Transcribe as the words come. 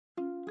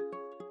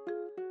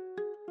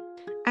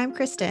I'm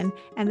Kristen,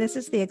 and this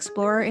is the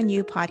Explorer in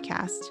You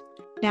podcast.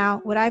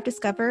 Now, what I've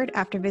discovered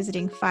after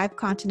visiting 5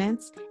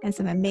 continents and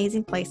some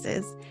amazing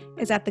places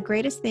is that the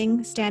greatest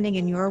thing standing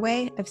in your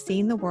way of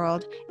seeing the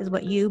world is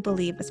what you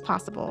believe is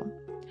possible.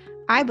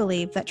 I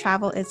believe that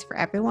travel is for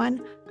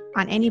everyone,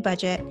 on any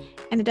budget,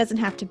 and it doesn't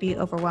have to be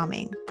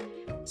overwhelming.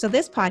 So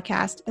this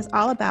podcast is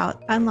all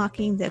about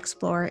unlocking the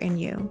explorer in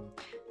you.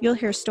 You'll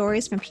hear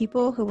stories from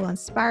people who will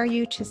inspire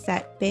you to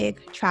set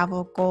big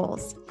travel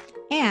goals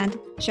and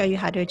show you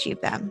how to achieve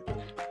them.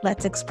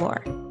 Let's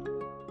explore.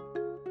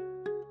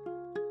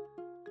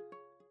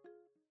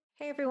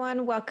 Hey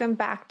everyone, welcome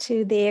back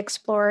to the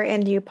Explorer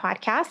in You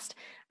podcast.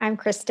 I'm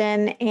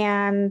Kristen,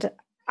 and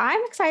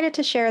I'm excited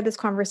to share this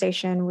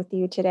conversation with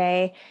you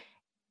today.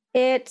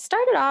 It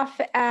started off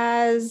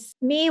as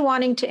me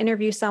wanting to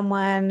interview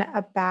someone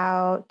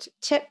about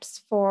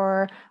tips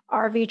for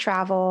RV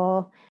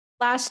travel.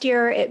 Last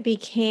year, it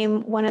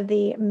became one of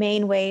the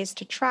main ways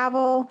to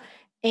travel,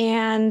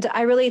 and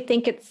I really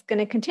think it's going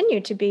to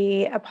continue to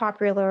be a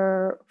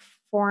popular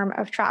form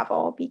of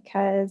travel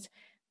because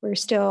we're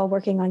still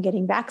working on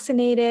getting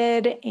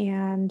vaccinated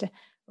and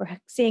we're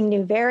seeing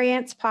new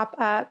variants pop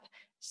up.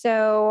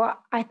 So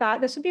I thought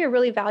this would be a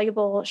really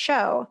valuable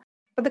show.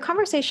 But the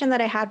conversation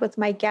that I had with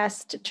my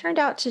guest turned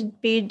out to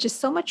be just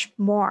so much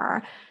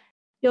more.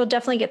 You'll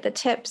definitely get the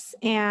tips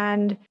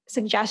and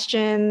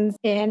suggestions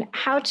in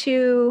how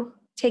to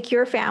take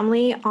your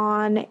family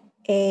on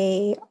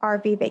a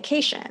RV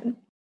vacation.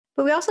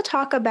 But we also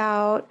talk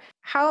about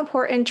how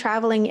important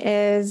traveling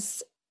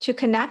is to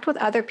connect with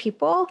other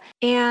people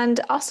and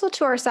also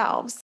to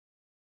ourselves.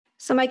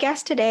 So my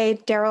guest today,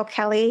 Daryl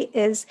Kelly,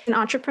 is an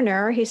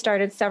entrepreneur. He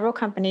started several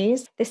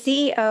companies, the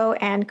CEO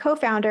and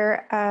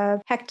co-founder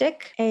of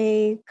Hectic,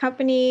 a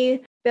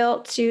company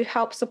built to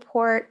help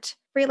support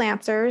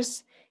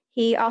freelancers.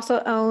 He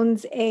also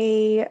owns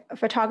a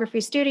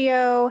photography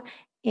studio,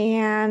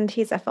 and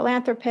he's a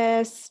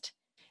philanthropist.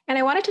 And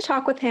I wanted to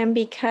talk with him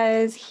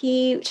because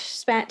he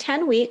spent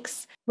 10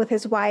 weeks with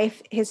his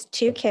wife, his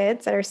 2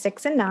 kids that are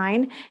 6 and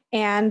 9,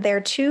 and their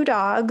 2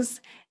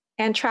 dogs,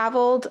 and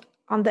traveled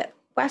on the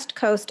west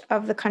coast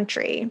of the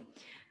country.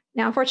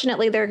 Now,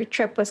 unfortunately, their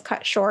trip was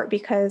cut short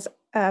because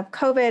of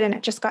COVID and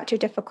it just got too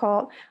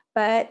difficult,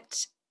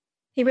 but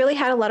he really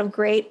had a lot of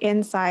great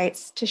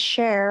insights to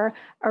share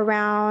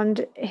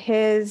around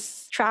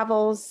his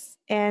travels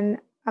in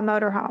a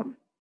motorhome.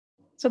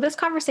 So this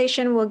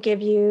conversation will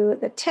give you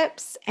the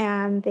tips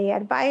and the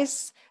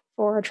advice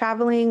for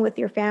traveling with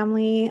your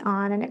family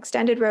on an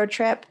extended road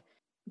trip.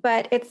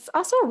 But it's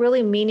also a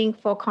really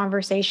meaningful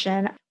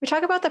conversation. We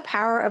talk about the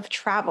power of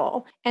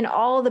travel and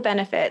all the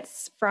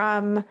benefits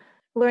from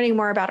learning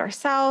more about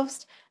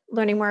ourselves,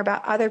 learning more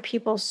about other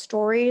people's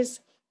stories,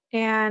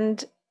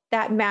 and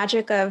that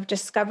magic of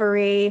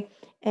discovery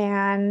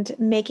and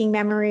making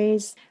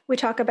memories. We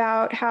talk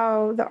about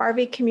how the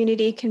RV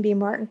community can be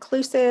more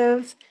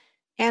inclusive.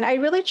 And I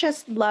really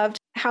just loved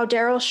how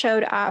Daryl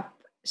showed up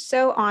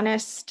so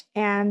honest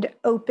and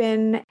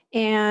open,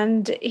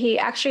 and he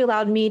actually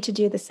allowed me to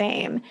do the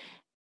same.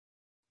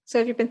 So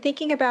if you've been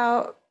thinking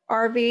about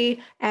RV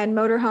and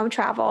motorhome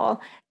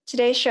travel,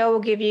 today's show will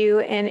give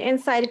you an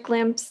inside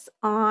glimpse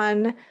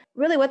on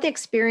really what the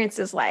experience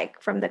is like,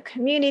 from the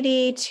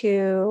community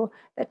to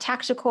the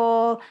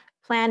tactical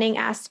planning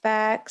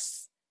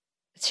aspects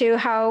to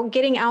how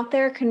getting out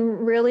there can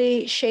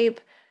really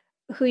shape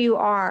who you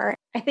are.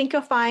 I think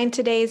you'll find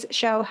today's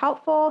show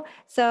helpful.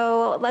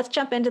 So let's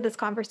jump into this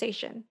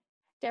conversation.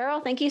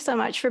 Daryl, thank you so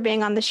much for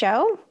being on the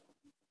show.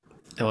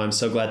 Oh, I'm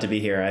so glad to be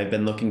here. I've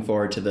been looking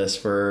forward to this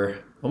for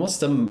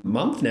almost a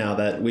month now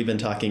that we've been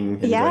talking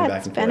and going back and forth. Yeah,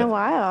 it's been a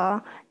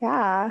while.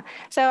 Yeah.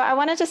 So I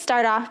wanted to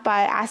start off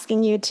by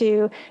asking you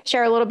to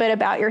share a little bit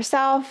about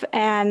yourself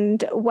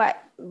and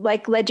what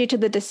led you to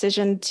the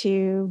decision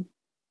to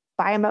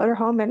buy a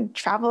motorhome and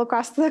travel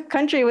across the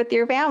country with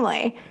your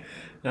family.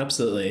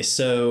 Absolutely.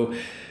 So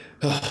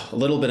a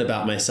little bit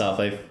about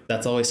myself.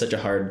 That's always such a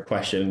hard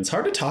question. It's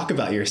hard to talk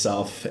about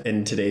yourself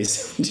in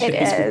today's It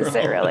is. world.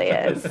 It really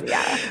is.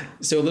 Yeah.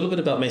 So a little bit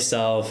about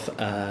myself.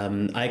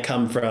 I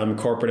come from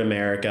corporate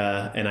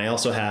America, and I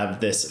also have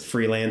this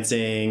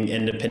freelancing,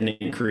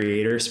 independent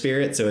creator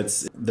spirit. So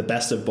it's the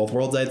best of both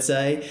worlds, I'd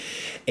say.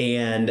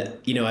 And,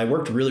 I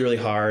worked really, really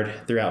hard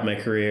throughout my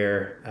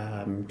career,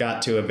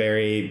 got to a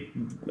very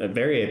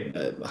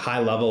high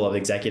level of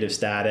executive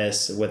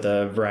status with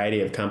a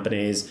variety of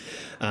companies,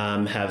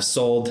 have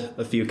sold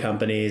a few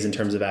companies in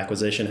terms of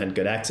acquisition, had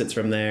good exits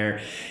from there.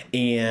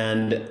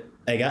 And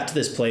I got to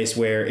this place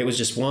where it was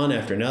just one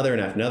after another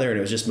and after another, and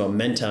it was just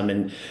momentum,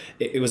 and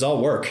it was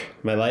all work.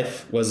 My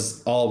life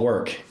was all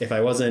work. If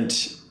I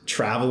wasn't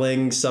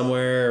traveling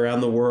somewhere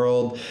around the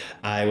world,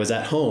 I was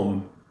at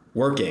home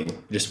working,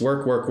 just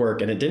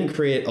work. And it didn't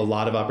create a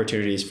lot of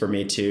opportunities for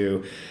me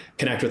to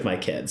connect with my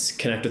kids,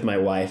 connect with my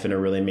wife in a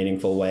really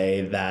meaningful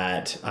way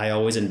that I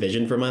always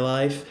envisioned for my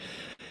life.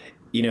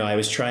 I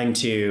was trying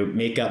to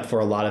make up for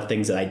a lot of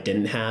things that I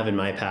didn't have in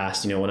my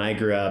past. When I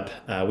grew up,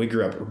 we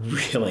grew up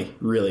really,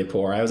 really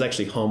poor. I was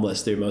actually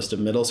homeless through most of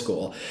middle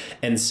school.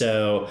 And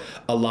so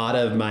a lot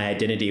of my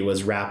identity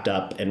was wrapped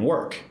up in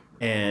work.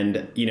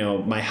 And,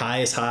 my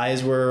highest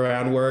highs were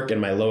around work and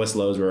my lowest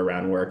lows were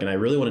around work. And I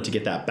really wanted to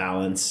get that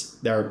balance,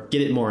 or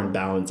get it more in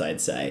balance,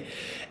 I'd say.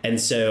 And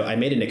so I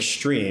made an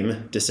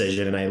extreme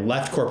decision and I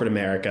left corporate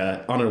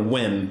America on a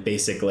whim,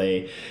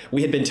 basically.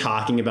 We had been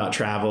talking about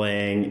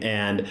traveling,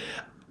 and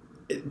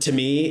to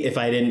me, if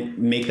I didn't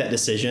make that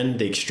decision,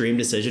 the extreme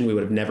decision, we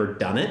would have never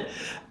done it.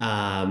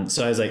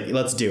 So I was like,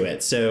 let's do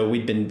it. So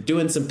we'd been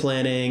doing some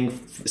planning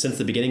since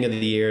the beginning of the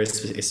year,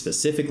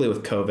 specifically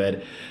with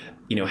COVID.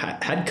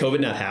 Had COVID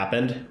not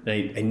happened,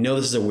 and I know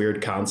this is a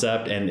weird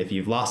concept, and if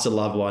you've lost a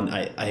loved one,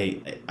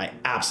 I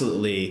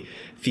absolutely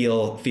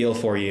feel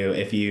for you.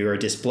 If you are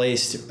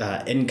displaced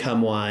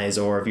income wise,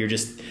 or if you're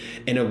just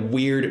in a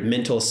weird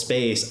mental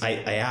space,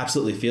 I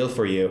absolutely feel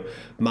for you.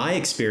 My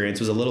experience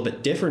was a little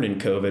bit different in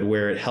COVID,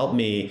 where it helped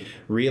me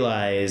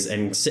realize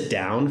and sit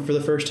down for the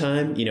first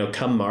time.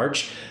 Come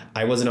March,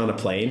 I wasn't on a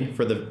plane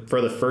for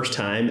the first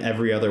time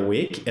every other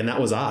week, and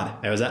that was odd.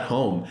 I was at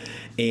home,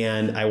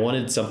 and I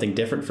wanted something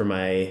different for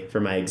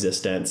my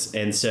existence.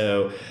 And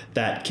so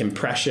that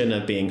compression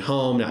of being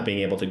home, not being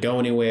able to go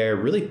anywhere,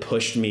 really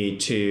pushed me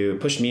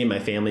and my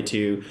family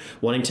to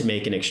wanting to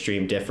make an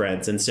extreme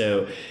difference. And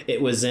so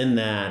it was in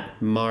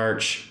that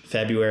March,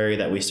 February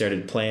that we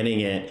started planning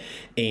it.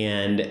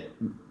 And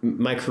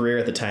my career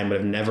at the time would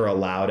have never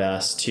allowed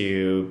us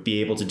to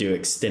be able to do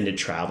extended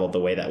travel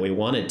the way that we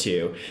wanted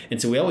to. And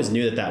so we always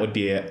knew that would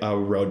be a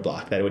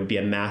roadblock, that it would be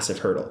a massive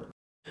hurdle.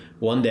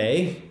 One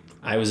day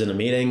I was in a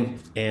meeting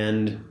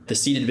and the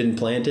seed had been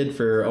planted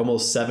for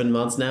almost 7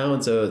 months now.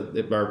 And so,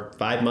 or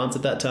 5 months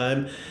at that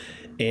time.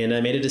 And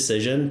I made a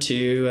decision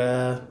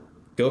to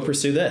go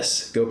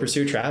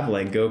pursue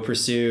traveling, go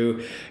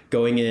pursue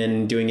going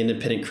in, doing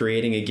independent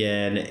creating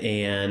again.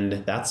 And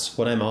that's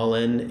what I'm all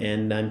in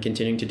and I'm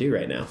continuing to do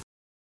right now.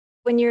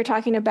 When you're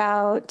talking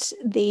about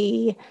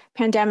the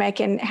pandemic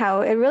and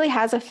how it really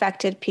has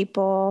affected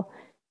people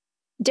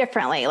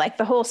differently, like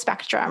the whole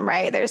spectrum,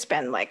 right? There's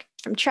been like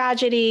from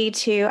tragedy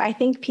to, I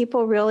think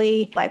people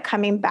really like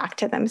coming back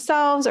to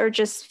themselves or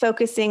just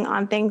focusing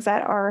on things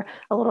that are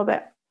a little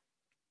bit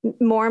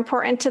more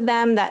important to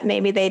them that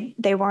maybe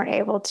they weren't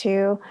able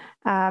to.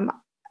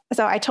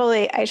 So I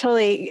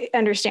totally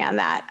understand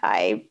that.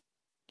 I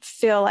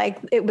feel like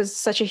it was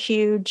such a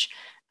huge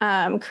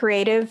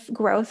creative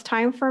growth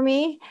time for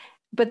me.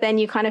 But then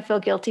you kind of feel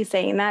guilty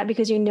saying that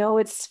because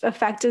it's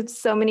affected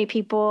so many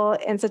people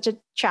in such a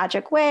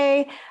tragic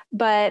way.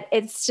 But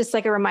it's just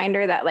like a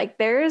reminder that like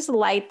there's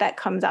light that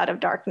comes out of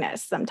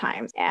darkness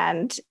sometimes.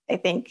 And I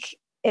think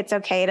it's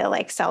okay to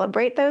like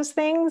celebrate those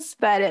things.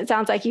 But it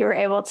sounds like you were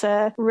able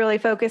to really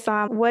focus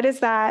on what is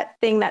that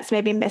thing that's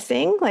maybe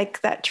missing,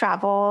 like that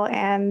travel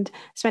and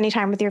spending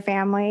time with your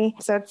family.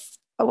 So it's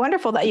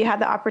wonderful that you had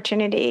the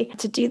opportunity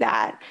to do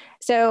that.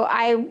 So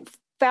I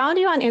found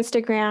you on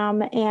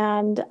Instagram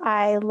and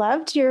I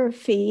loved your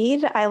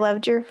feed. I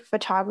loved your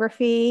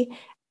photography.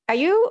 Are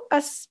you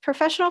a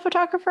professional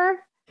photographer?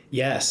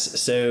 Yes.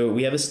 So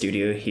we have a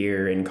studio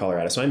here in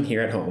Colorado. So I'm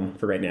here at home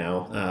for right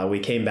now. We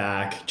came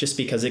back just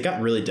because it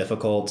got really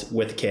difficult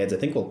with kids. I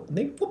think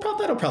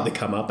that'll probably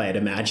come up, I'd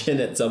imagine,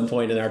 at some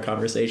point in our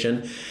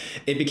conversation.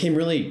 It became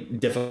really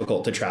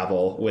difficult to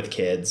travel with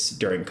kids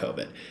during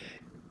COVID.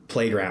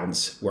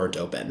 Playgrounds weren't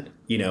open.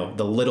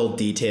 The little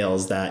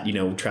details that,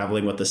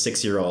 traveling with a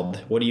 6-year-old,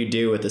 what do you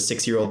do with a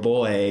 6-year-old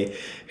boy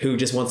who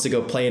just wants to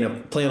go play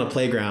on a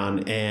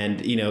playground and,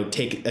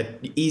 take an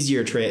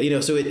easier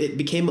trail, so it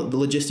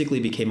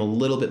logistically became a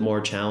little bit more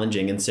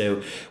challenging. And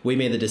so we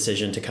made the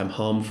decision to come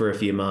home for a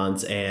few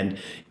months and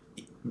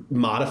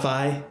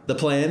modify the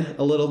plan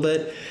a little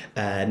bit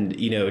and,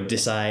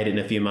 decide in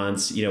a few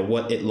months,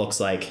 what it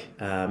looks like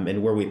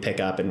and where we pick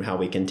up and how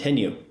we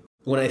continue.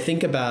 When I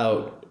think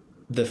about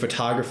the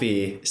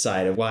photography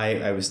side of why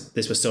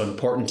this was so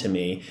important to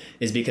me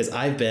is because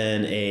I've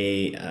been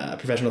a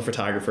professional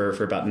photographer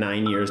for about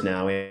 9 years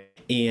now.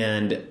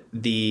 And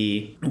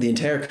the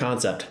entire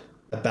concept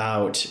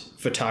about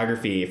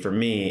photography for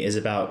me is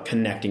about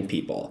connecting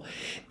people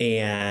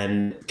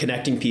and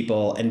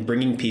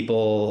bringing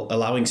people,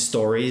 allowing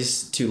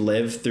stories to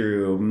live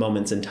through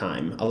moments in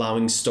time,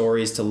 allowing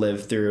stories to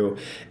live through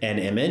an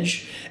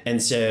image.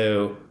 And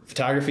so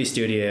photography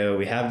studio,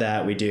 we have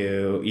that. We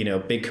do,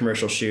 big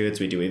commercial shoots,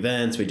 we do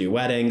events, we do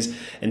weddings.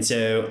 And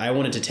so I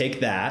wanted to take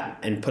that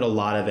and put a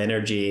lot of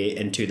energy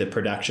into the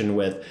production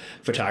with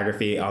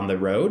photography on the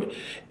road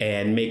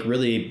and make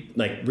really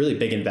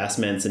big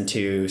investments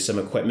into some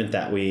equipment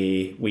that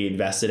we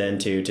invested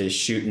into to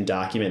shoot and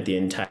document the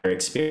entire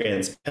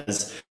experience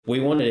because we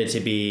wanted it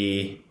to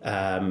be,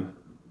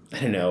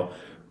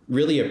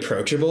 really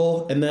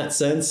approachable in that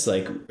sense,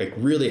 like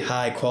really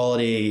high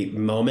quality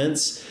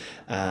moments.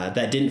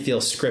 that didn't feel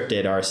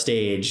scripted or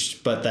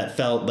staged, but that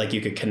felt like you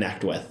could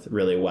connect with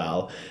really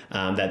well.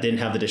 That didn't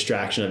have the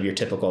distraction of your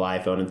typical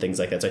iPhone and things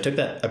like that. So I took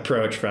that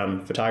approach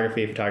from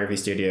photography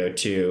studio,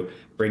 to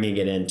bringing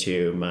it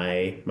into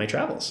my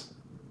travels,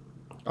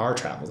 our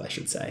travels, I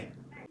should say.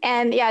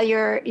 And yeah,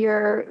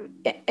 your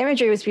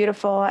imagery was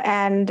beautiful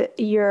and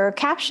your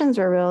captions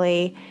were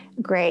really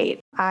great.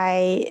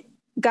 I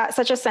got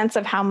such a sense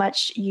of how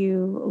much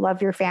you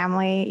love your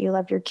family, you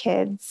love your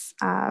kids.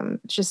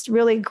 Just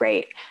really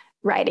great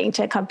writing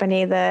to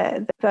accompany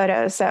the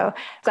photos. So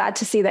glad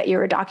to see that you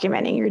were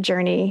documenting your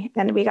journey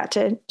and we got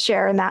to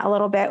share in that a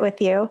little bit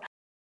with you.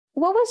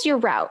 What was your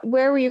route?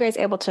 Where were you guys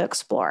able to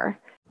explore?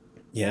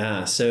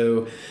 Yeah,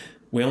 so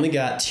we only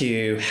got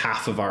to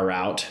half of our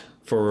route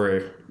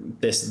for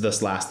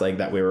this last leg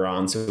that we were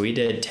on. So we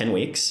did 10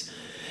 weeks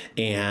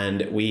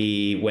and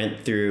we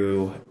went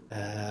through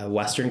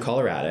Western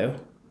Colorado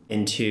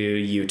into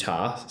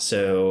Utah.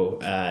 So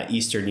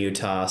Eastern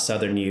Utah,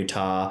 Southern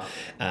Utah.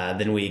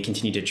 Then we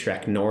continued to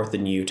trek north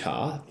in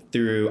Utah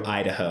through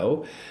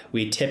Idaho.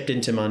 We tipped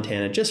into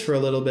Montana just for a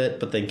little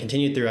bit, but then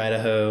continued through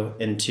Idaho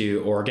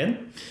into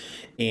Oregon.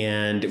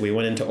 And we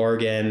went into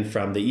Oregon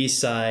from the east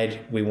side.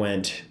 We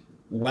went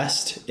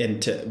northwest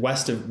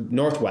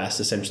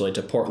essentially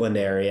to Portland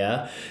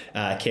area,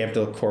 camped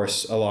of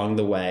course along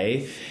the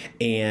way,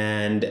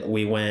 and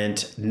we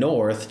went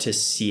north to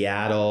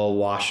Seattle,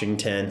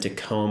 Washington,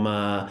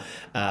 Tacoma,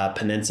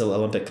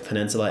 Olympic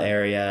Peninsula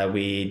area.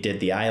 We did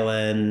the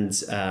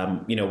islands.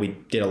 We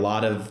did a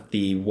lot of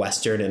the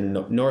western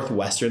and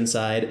northwestern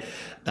side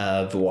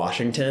of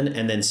Washington,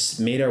 and then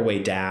made our way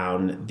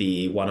down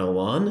the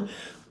 101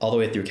 all the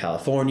way through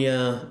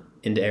California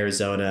into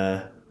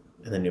Arizona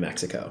and then New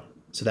Mexico.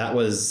 So that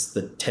was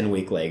the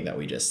 10-week leg that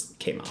we just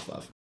came off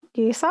of.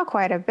 You saw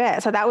quite a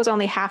bit. So that was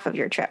only half of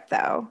your trip,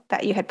 though,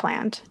 that you had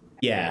planned.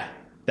 Yeah,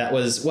 that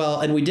was,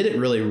 and we did it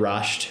really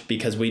rushed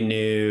because we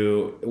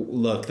knew,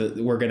 look,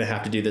 we're going to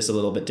have to do this a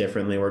little bit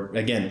differently. We're,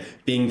 again,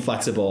 being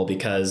flexible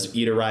because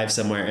you'd arrive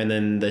somewhere and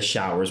then the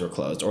showers were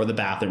closed or the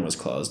bathroom was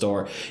closed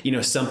or,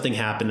 something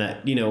happened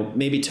that,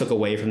 maybe took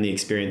away from the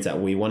experience that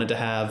we wanted to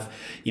have.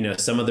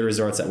 Some of the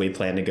resorts that we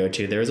planned to go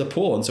to, there was a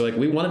pool. And so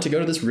we wanted to go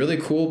to this really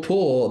cool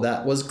pool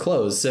that was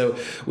closed. So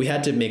we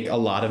had to make a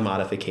lot of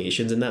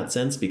modifications in that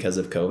sense because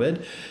of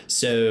COVID.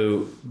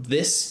 So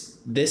this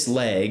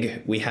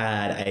leg, we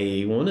had,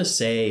 I want to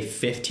say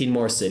 15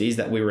 more cities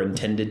that we were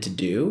intended to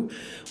do.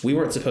 We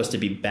weren't supposed to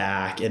be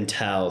back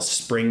until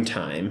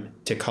springtime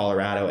to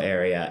Colorado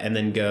area and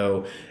then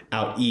go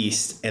out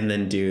east and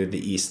then do the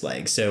east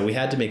leg. So we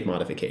had to make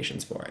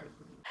modifications for it.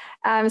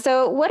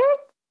 So what are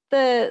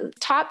the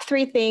top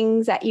 3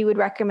 things that you would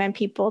recommend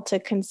people to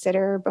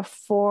consider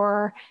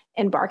before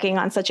embarking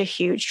on such a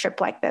huge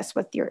trip like this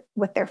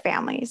with their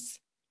families?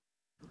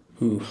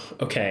 Ooh,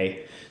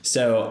 okay.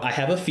 So I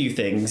have a few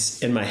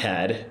things in my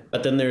head,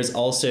 but then there's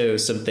also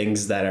some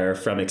things that are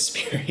from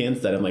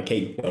experience that I'm like,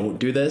 hey, don't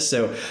do this.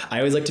 So I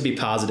always like to be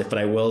positive, but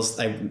I will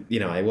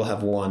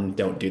have one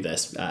don't do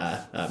this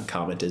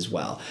comment as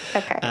well.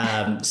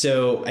 Okay.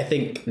 So I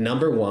think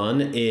number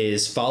 1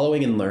 is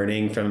following and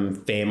learning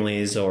from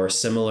families or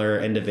similar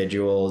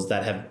individuals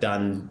that have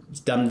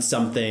done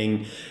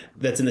something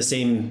that's in the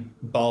same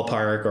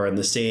ballpark or in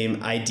the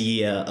same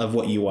idea of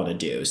what you want to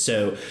do.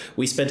 So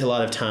we spent a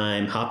lot of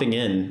time hopping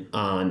in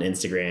on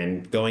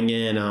Instagram, going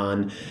in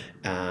on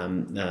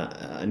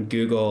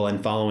Google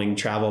and following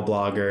travel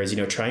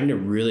bloggers, trying to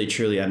really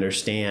truly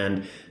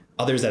understand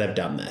others that have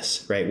done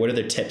this, right? What are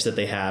the tips that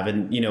they have?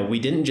 And, we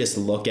didn't just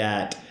look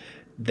at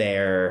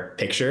their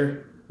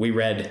picture. We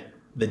read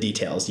the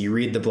details. You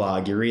read the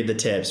blog, you read the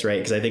tips, right?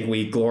 Because I think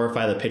we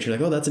glorify the picture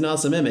like, oh, that's an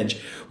awesome image.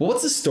 Well,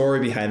 what's the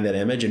story behind that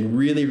image? And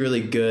really, really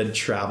good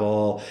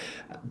travel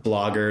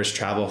bloggers,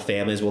 travel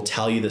families will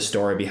tell you the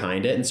story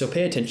behind it. And so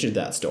pay attention to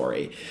that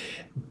story.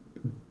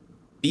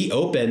 Be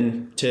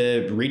open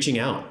to reaching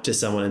out to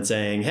someone and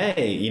saying,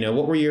 hey,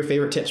 what were your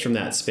favorite tips from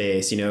that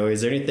space?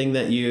 Is there anything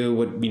that you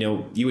would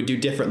do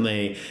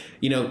differently?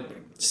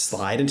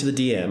 Slide into the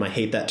DM. I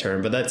hate that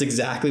term, but that's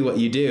exactly what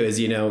you do is,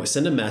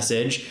 send a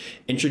message,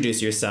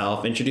 introduce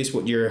yourself, introduce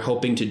what you're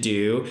hoping to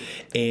do.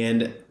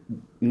 And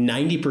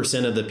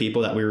 90% of the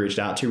people that we reached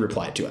out to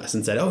replied to us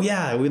and said, oh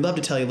yeah, we'd love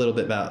to tell you a little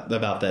bit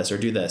about this or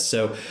do this.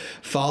 So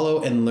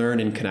follow and learn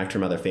and connect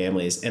from other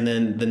families. And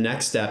then the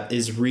next step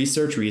is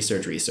research.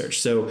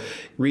 So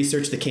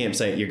research the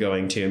campsite you're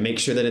going to, make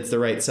sure that it's the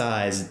right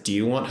size. Do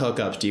you want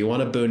hookups? Do you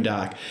want a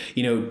boondock?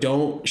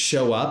 Don't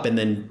show up and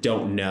then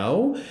don't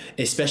know,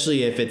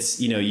 especially if it's,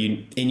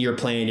 you in your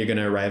plan, you're going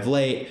to arrive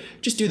late.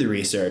 Just do the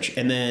research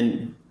and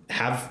then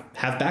have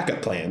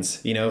backup plans.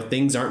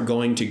 Things aren't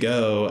going to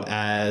go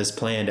as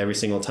planned every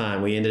single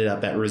time. We ended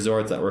up at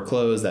resorts that were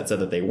closed that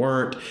said that they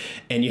weren't,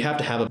 and you have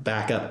to have a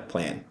backup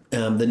plan.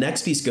 The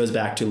next piece goes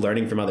back to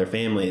learning from other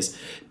families.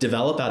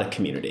 Develop out a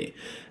community.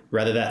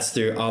 whether that's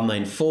through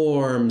online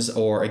forums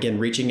or, again,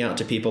 reaching out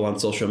to people on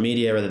social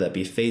media, whether that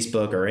be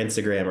Facebook or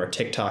Instagram or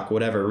TikTok,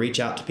 whatever, reach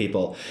out to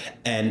people.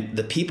 And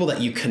the people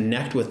that you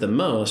connect with the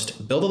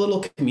most, build a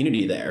little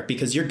community there,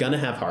 because you're going to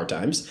have hard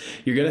times.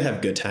 You're going to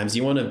have good times.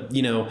 You want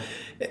to,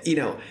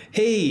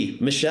 hey,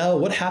 Michelle,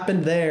 what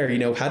happened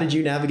there? How did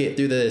you navigate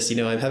through this?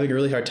 I'm having a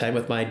really hard time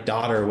with my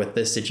daughter with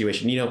this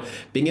situation.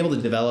 Being able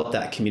to develop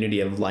that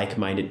community of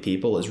like-minded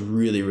people is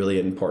really, really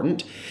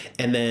important.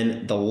 And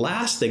then the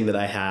last thing that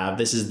I have,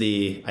 this is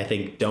I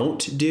think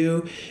don't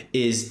do,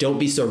 is don't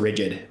be so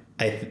rigid.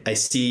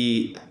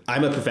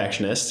 I'm a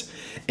perfectionist,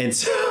 and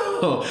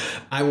so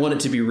I want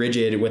it to be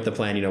rigid with the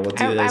plan. We'll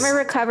do this. I'm a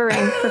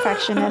recovering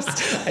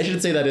perfectionist. I should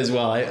say that as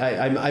well.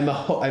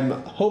 I'm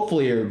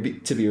hopefully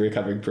to be a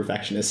recovering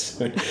perfectionist.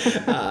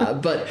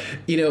 But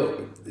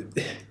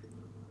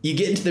you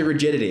get into the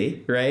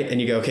rigidity, right? And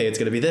you go, okay, it's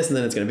going to be this, and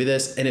then it's going to be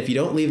this. And if you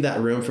don't leave that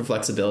room for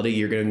flexibility,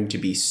 you're going to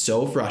be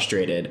so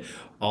frustrated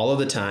all of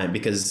the time,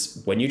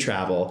 because when you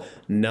travel,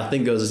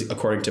 nothing goes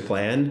according to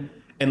plan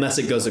unless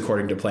it goes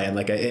according to plan.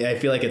 Like I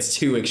feel like it's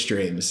two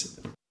extremes.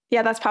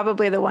 Yeah, that's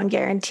probably the one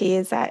guarantee,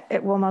 is that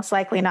it will most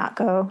likely not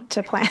go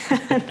to plan.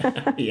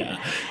 Yeah.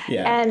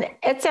 And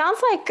it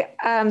sounds like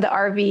the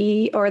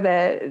RV or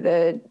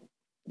the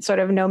sort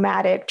of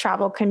nomadic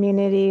travel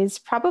communities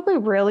probably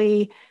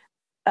really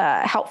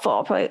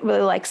helpful, probably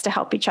really likes to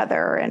help each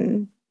other.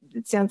 And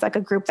it sounds like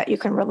a group that you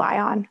can rely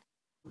on.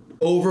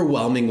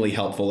 Overwhelmingly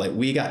helpful. Like,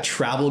 we got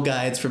travel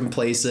guides from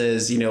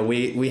places.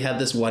 We had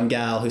this one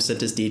gal who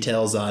sent us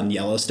details on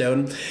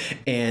Yellowstone,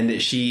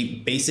 and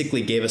she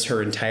basically gave us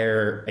her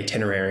entire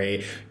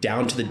itinerary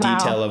down to the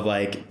detail of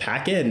like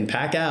pack in,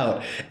 pack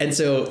out. And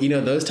so,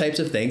 those types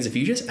of things, if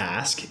you just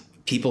ask,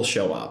 people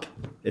show up.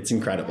 It's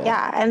incredible.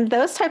 Yeah. And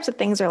those types of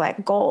things are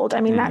like gold.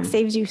 I mean, that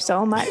saves you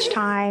so much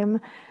time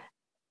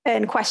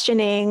and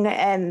questioning,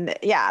 and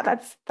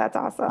that's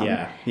awesome.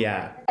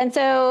 Yeah. And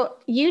so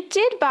you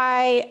did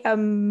buy a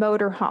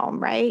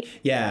motorhome, right?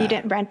 Yeah. You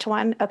didn't rent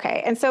one?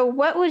 Okay. And so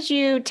what would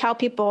you tell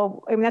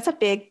people? I mean, that's a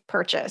big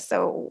purchase.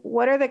 So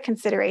what are the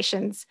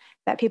considerations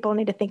that people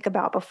need to think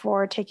about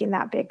before taking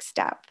that big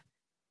step?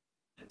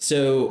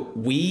 So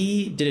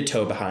we did a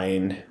tow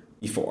behind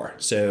before.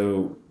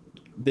 So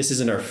this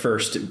isn't our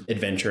first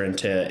adventure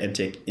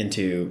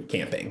into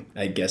camping.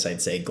 I guess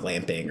I'd say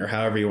glamping, or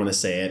however you want to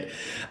say it.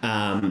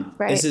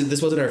 Right.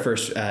 This wasn't our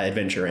first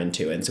adventure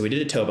into it. And so we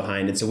did a tow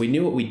behind, and so we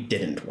knew what we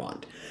didn't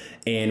want.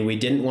 And we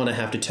didn't want to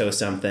have to tow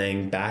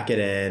something, back it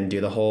in, do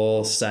the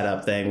whole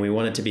setup thing. We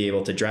wanted to be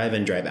able to drive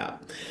in, drive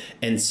out.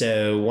 And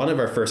so one of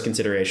our first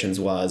considerations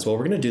was, well,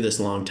 we're going to do this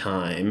long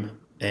time.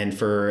 And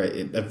for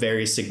a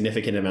very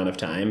significant amount of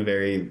time, a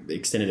very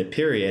extended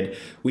period,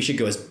 we should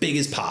go as big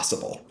as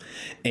possible.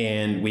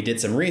 And we did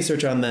some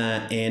research on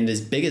that, and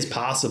as big as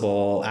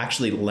possible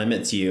actually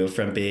limits you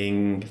from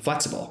being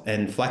flexible.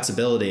 And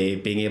flexibility,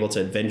 being able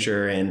to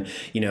adventure and,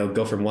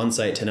 go from one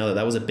site to another,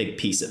 that was a big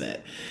piece of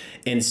it.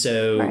 And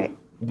so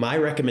my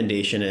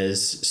recommendation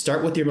is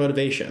start with your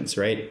motivations,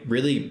 right?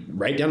 Really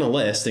write down a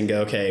list and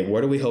go, okay,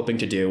 what are we hoping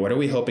to do? What are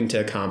we hoping to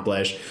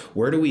accomplish?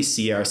 Where do we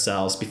see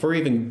ourselves? Before you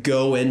even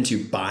go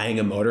into buying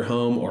a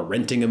motorhome or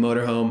renting a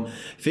motorhome,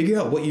 figure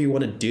out what you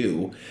want to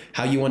do,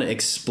 how you want to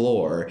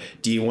explore.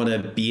 Do you want to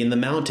be in the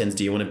mountains?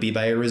 Do you want to be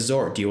by a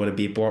resort? Do you want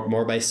to be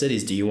more by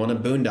cities? Do you want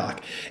to boondock?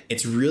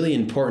 It's really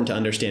important to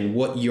understand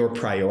what your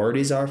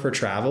priorities are for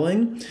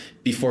traveling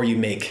before you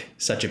make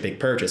such a big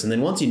purchase. And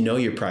then once you know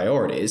your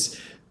priorities,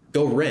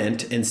 go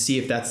rent and see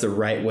if that's the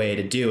right way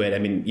to do it. I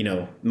mean,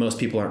 most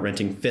people aren't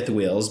renting fifth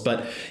wheels,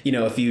 but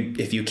if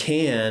you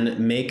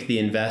can make the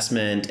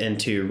investment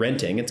into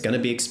renting, it's going to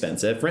be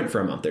expensive. Rent for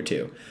a month or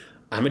two.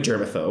 I'm a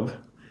germaphobe,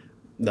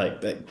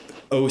 like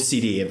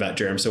OCD about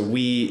germs. So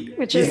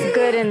which is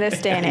good in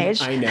this day and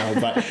age. I know,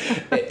 but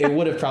it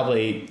would have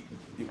probably,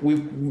 we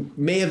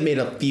may have made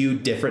a few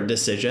different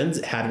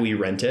decisions had we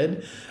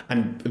rented.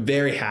 I'm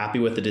very happy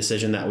with the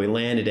decision that we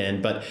landed in,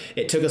 but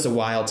it took us a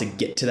while to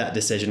get to that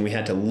decision. We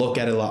had to look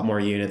at a lot more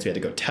units. We had to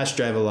go test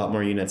drive a lot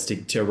more units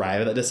to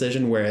arrive at that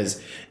decision.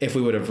 Whereas if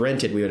we would have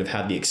rented, we would have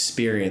had the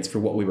experience for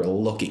what we were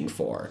looking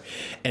for.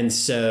 And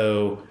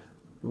so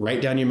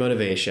write down your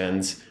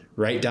motivations,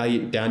 write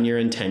down your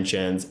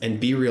intentions, and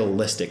be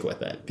realistic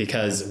with it.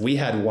 Because we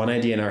had one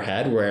idea in our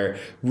head where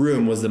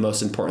room was the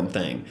most important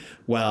thing.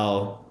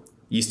 Well,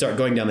 you start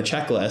going down the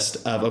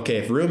checklist of, okay,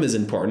 if room is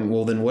important,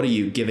 well, then what are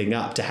you giving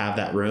up to have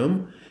that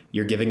room?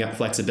 You're giving up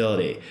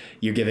flexibility.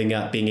 You're giving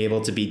up being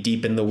able to be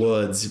deep in the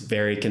woods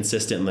very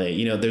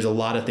consistently. There's a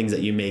lot of things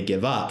that you may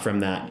give up from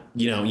that.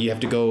 You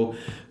have to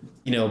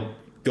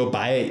go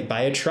buy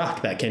a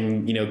truck that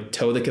can,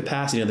 tow the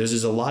capacity. There's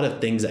just a lot of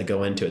things that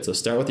go into it. So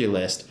start with your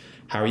list.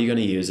 How are you going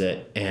to use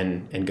it,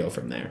 and go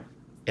from there,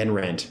 and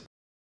rent.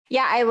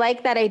 Yeah, I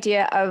like that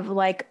idea of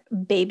like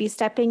baby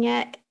stepping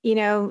it,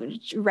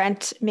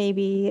 rent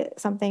maybe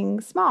something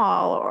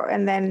small,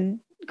 and then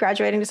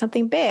graduating to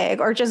something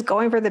big, or just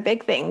going for the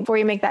big thing before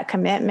you make that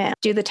commitment.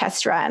 Do the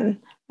test run.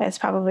 That's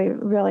probably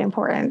really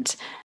important.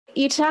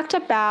 You talked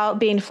about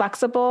being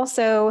flexible.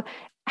 So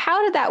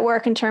how did that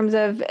work in terms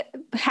of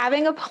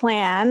having a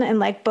plan and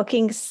like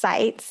booking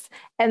sites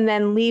and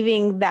then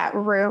leaving that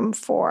room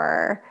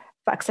for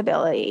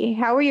flexibility?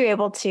 How were you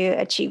able to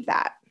achieve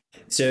that?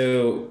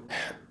 So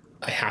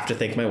I have to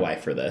thank my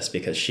wife for this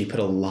because she put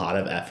a lot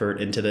of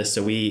effort into this.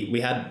 So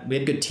we had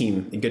good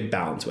team and good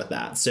balance with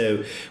that.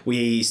 So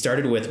we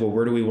started with, well,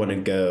 where do we want to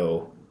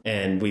go?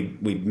 And we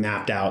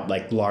mapped out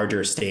like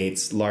larger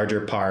states,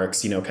 larger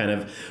parks, kind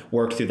of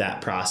worked through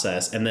that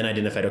process, and then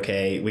identified,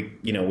 okay, we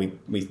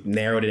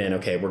narrowed it in.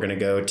 Okay, we're going to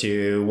go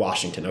to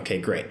Washington.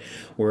 Okay, great.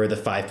 Where are the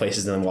 5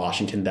 places in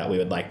Washington that we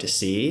would like to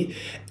see?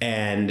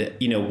 And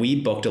we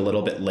booked a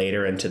little bit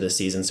later into the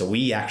season, so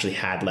we actually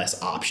had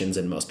less options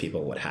than most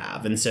people would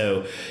have. And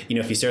so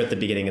if you start at the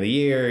beginning of the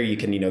year, you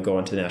can go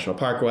onto the national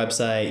park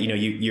website.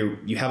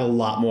 You have a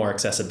lot more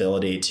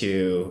accessibility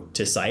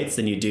to sites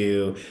than you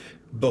do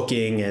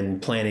booking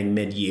and planning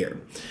mid-year.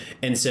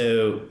 And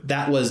so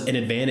that was an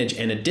advantage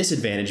and a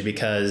disadvantage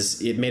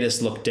because it made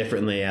us look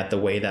differently at the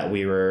way that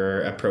we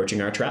were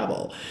approaching our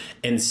travel.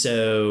 And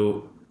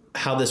so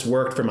how this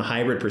worked from a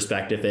hybrid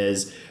perspective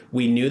is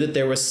we knew that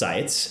there were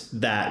sites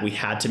that we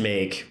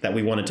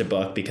wanted to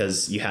book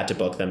because you had to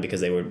book them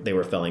because they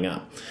were filling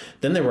up.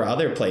 Then there were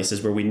other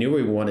places where we knew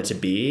we wanted to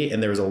be,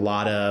 and there was a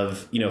lot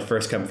of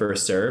first come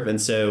first serve,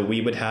 and so we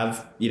would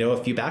have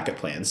a few backup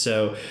plans.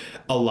 So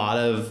a lot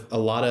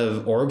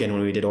of Oregon,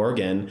 when we did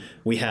Oregon,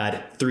 we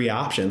had 3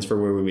 options for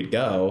where we would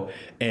go,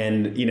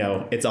 and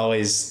it's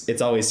always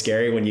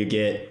scary when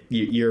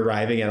you're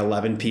arriving at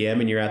 11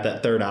 p.m. and you're at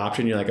that third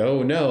option. You're like,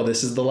 oh no,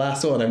 this is the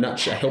last one. I'm not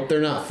sure. I hope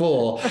they're not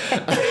full.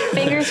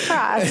 Fingers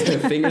crossed.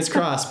 Fingers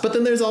crossed. But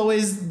then there's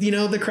always,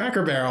 the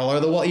Cracker Barrel or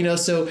the wall,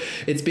 so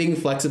it's being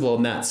flexible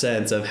in that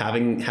sense of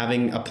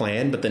having a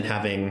plan, but then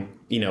having,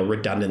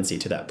 redundancy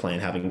to that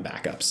plan, having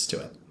backups to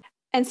it.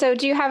 And so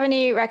do you have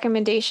any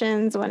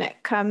recommendations when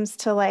it comes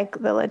to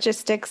like the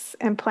logistics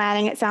and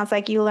planning? It sounds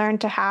like you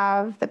learned to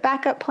have the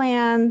backup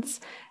plans.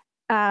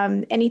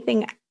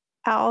 Anything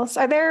else?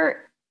 Are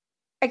there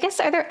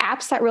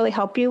apps that really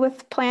help you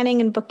with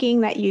planning and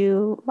booking that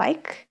you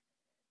like?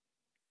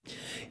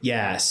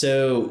 Yeah.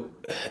 So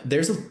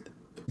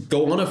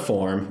go on a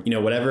forum,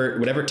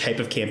 whatever type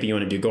of camping you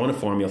want to do, go on a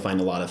forum, you'll find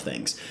a lot of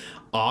things.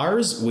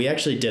 Ours, we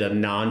actually did a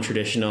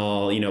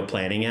non-traditional,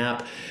 planning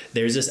app.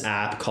 There's this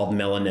app called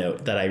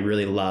Milanote that I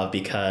really love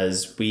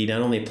because we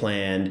not only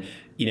planned,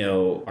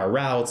 our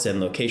routes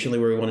and locationally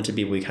where we wanted to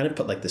be, we kind of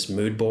put like this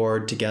mood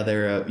board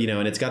together,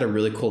 and it's got a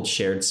really cool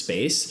shared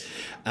space.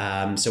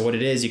 So what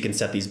it is, you can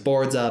set these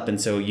boards up. And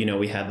so,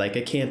 we had like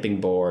a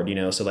camping board,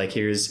 so like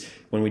here's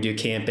when we do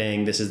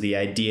camping, this is the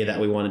idea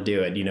that we want to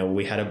do it.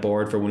 We had a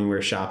board for when we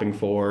were shopping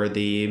for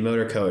the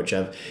motor coach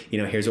of,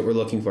 here's what we're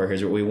looking for,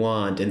 here's what we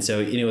want. And so,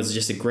 it's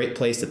just a great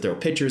place to throw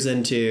pictures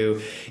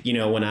into.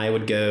 When I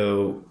would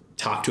go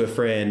talk to a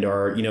friend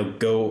or,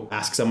 go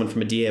ask someone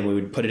from a DM, we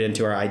would put it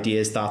into our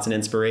ideas, thoughts, and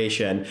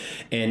inspiration.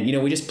 And,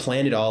 we just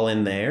planned it all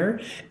in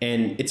there.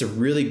 And it's a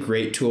really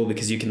great tool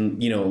because you can,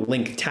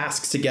 link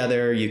tasks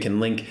together. You can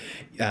link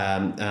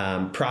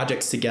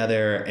projects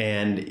together,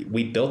 and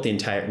we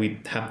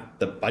have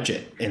the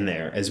budget in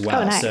there as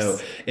well. Oh, nice. So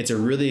it's a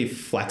really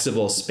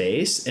flexible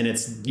space, and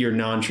it's your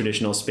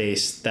non-traditional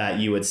space that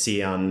you would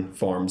see on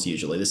forums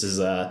usually. This is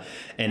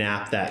an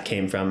app that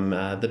came from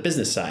the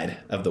business side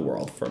of the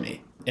world for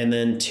me. And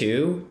then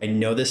 2, I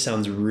know this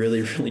sounds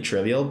really, really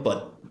trivial,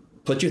 but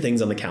put your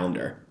things on the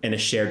calendar and a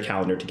shared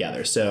calendar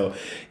together. So,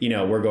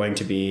 we're going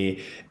to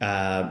be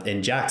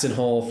in Jackson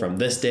Hole from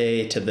this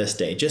day to this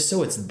day, just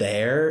so it's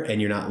there and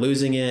you're not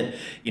losing it.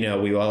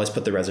 We always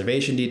put the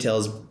reservation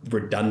details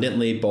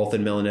redundantly, both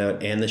in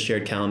Milanote and the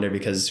shared calendar,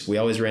 because we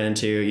always ran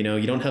into,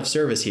 you don't have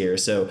service here.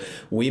 So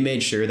we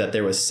made sure that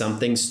there was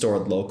something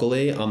stored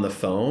locally on the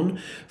phone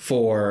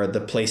for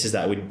the places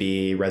that would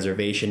be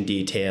reservation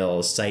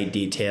details, site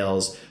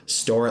details,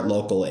 store it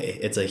locally.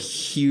 It's a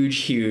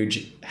huge,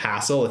 huge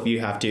hassle if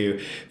you have to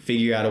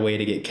figure out a way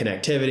to get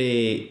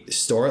connectivity,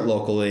 store it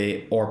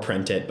locally, or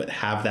print it, but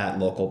have that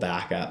local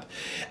backup.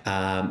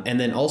 And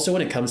then also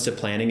when it comes to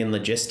planning and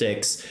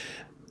logistics,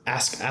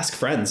 ask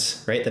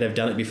friends, right, that have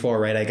done it before,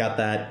 right? I got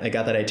that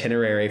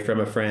itinerary from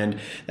a friend.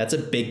 That's a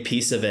big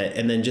piece of it.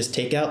 And then just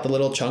take out the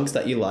little chunks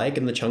that you like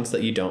and the chunks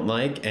that you don't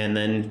like, and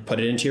then put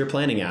it into your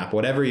planning app,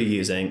 whatever you're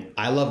using.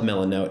 I love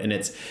Milanote, and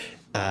it's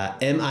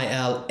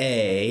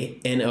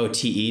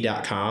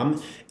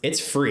milanote.com. It's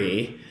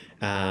free.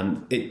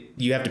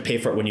 You have to pay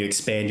for it when you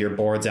expand your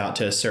boards out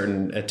to a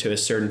certain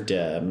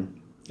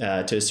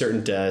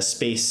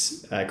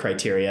space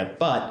criteria,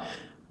 but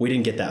we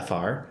didn't get that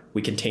far.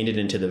 We contained it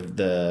into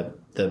the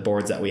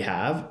boards that we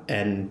have,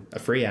 and a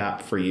free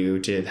app for you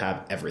to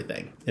have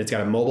everything. It's got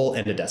a mobile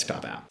and a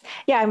desktop app.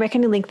 Yeah, we're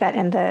going to link that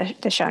in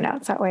the show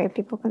notes. That way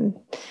people can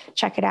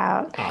check it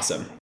out.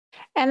 Awesome.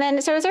 And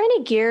then, so is there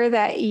any gear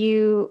that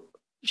you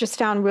just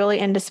found really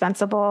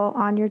indispensable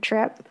on your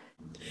trip?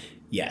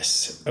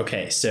 Yes.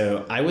 Okay.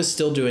 So I was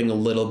still doing a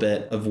little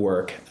bit of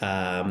work.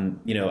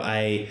 I'm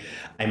a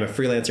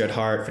freelancer at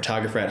heart,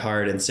 photographer at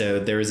heart. And so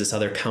there was this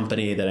other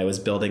company that I was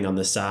building on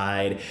the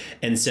side.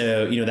 And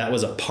so, that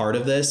was a part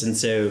of this. And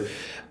so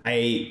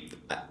I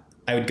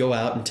would go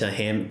out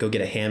into go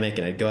get a hammock,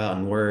 and I'd go out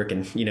and work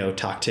and,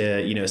 talk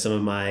to, some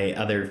of my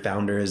other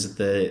founders of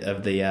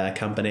the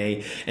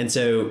company. And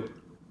so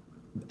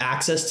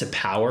access to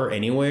power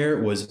anywhere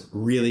was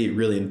really,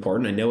 really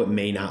important. I know it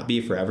may not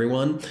be for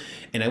everyone.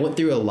 And I went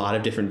through a lot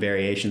of different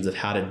variations of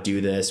how to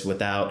do this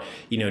without,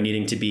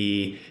 needing to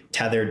be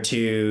tethered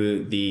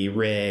to the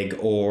rig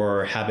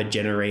or have a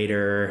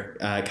generator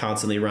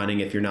constantly running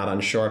if you're not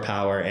on shore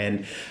power.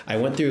 And I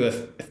went through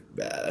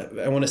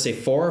I want to say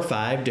 4 or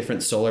 5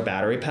 different solar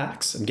battery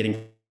packs. I'm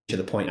getting to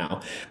the point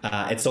now.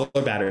 It's solar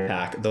battery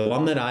pack. The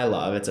one that I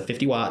love, it's a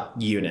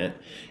 50-watt unit.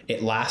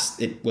 It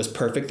was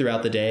perfect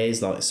throughout the day,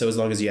 as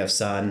long as you have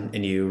sun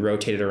and you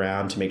rotate it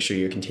around to make sure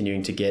you're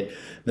continuing to get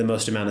the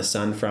most amount of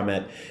sun from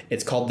it.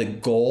 It's called the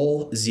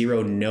Goal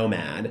Zero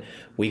Nomad.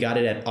 We got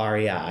it at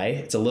REI.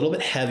 It's a little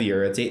bit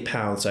heavier. It's 8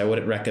 pounds, so I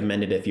wouldn't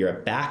recommend it if you're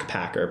a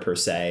backpacker per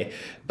se.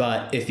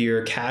 But if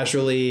you're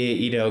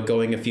casually,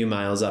 going a few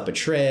miles up a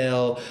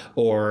trail,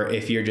 or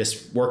if you're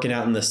just working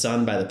out in the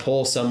sun by the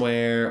pool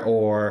somewhere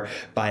or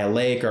by a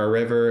lake or a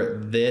river,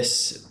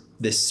 this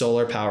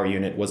solar power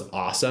unit was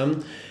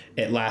awesome.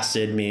 It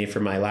lasted me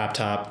for my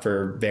laptop,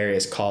 for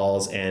various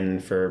calls,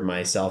 and for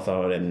my cell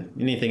phone and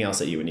anything else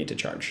that you would need to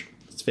charge.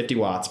 It's 50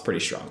 watts, pretty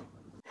strong.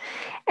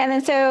 And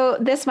then, so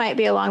this might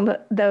be along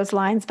those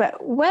lines,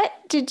 but what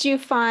did you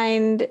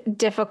find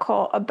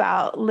difficult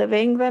about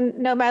living the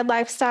nomad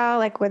lifestyle?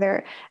 Like, were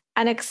there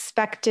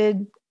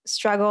unexpected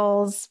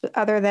struggles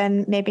other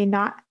than maybe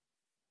not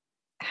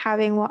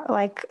having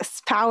like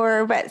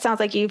power, but it sounds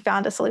like you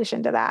found a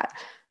solution to that.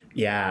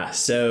 Yeah.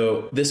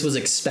 So this was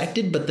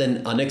expected, but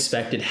then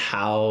unexpected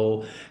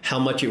how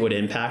much it would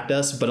impact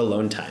us, but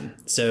alone time.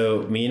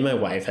 So me and my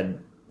wife had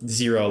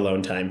 0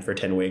 alone time for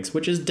 10 weeks,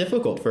 which is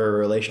difficult for a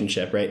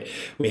relationship, right?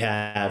 We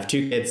have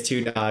 2 kids,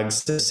 2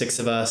 dogs, 6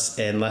 of us,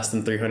 and less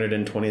than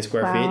 320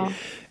 square feet.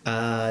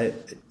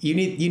 You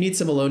need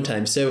some alone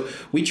time. So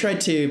we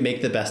tried to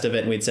make the best of it,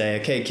 and we'd say,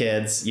 okay,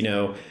 kids,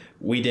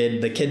 we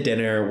did the kid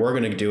dinner. We're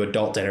going to do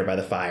adult dinner by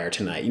the fire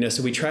tonight.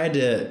 So we tried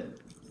to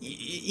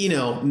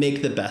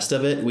make the best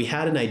of it. We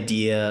had an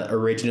idea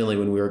originally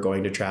when we were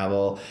going to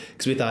travel,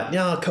 because we thought,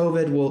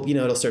 COVID will,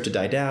 it'll start to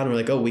die down. We're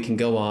like, oh, we can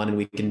go on and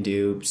we can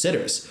do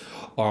sitters,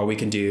 or we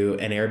can do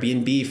an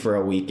Airbnb for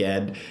a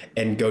weekend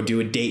and go do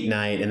a date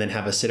night and then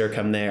have a sitter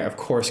come there. Of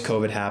course,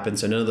 COVID happened,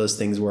 so none of those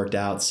things worked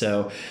out.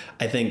 So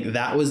I think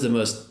that was the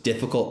most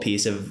difficult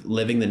piece of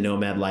living the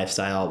nomad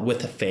lifestyle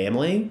with a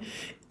family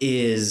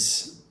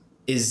is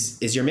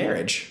your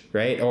marriage,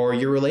 right? Or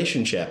your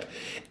relationship.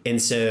 And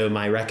so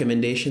my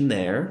recommendation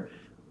there,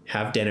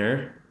 have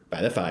dinner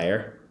by the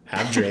fire,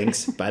 have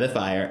drinks by the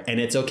fire, and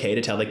it's okay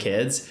to tell the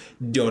kids,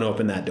 don't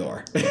open that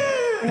door.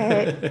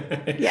 Right.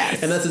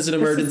 Yes. Unless it's an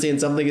emergency and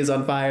something is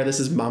on fire, this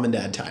is mom and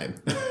dad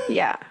time.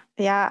 Yeah.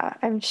 Yeah.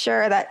 I'm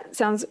sure that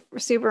sounds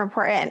super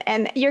important.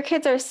 And your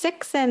kids are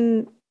 6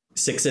 and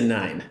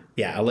 9.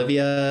 Yeah.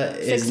 Olivia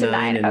is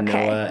 9 and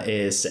okay. Noah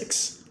is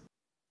 6.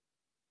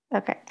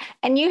 Okay.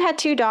 And you had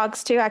 2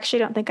 dogs too. Actually,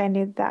 don't think I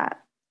knew that.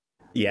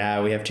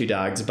 Yeah, we have 2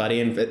 dogs,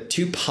 Buddy, and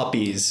 2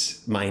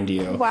 puppies, mind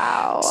you.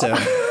 Wow. So,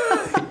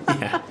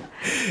 yeah.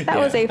 That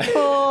was a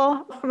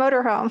full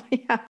motorhome.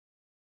 Yeah.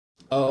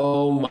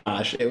 Oh my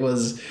gosh,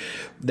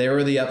 there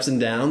were the ups and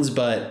downs,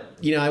 but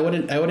I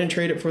wouldn't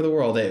trade it for the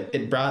world.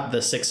 It brought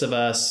the 6 of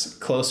us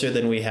closer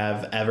than we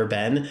have ever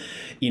been.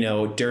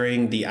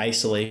 During the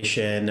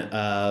isolation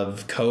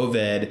of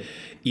COVID,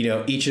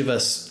 each of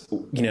us,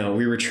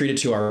 we retreated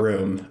to our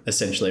room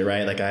essentially,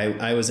 right? Like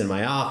I was in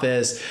my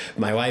office,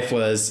 my wife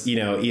was,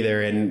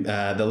 either in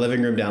the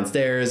living room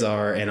downstairs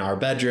or in our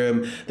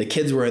bedroom. The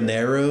kids were in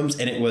their rooms,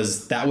 and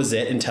that was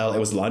it until it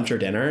was lunch or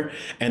dinner.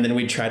 And then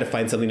we'd try to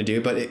find something to do,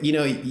 but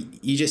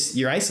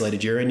you're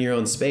isolated, you're in your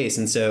own space.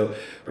 And so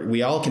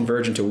we all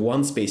converge into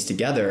one space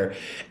together.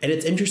 And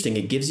it's interesting.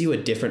 It gives you a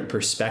different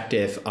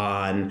perspective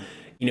on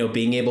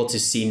being able to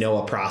see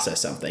Noah process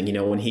something,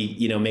 when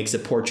he, makes a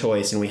poor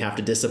choice and we have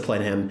to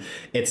discipline him.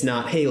 It's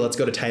not, hey, let's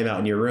go to timeout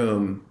in your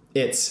room.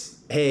 It's,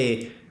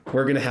 hey,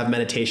 we're going to have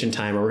meditation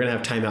time, or we're going to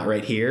have timeout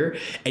right here.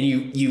 And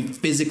you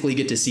physically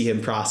get to see him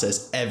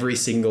process every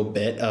single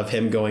bit of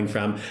him going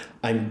from,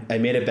 I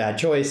made a bad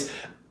choice,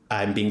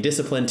 I'm being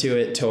disciplined to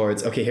it,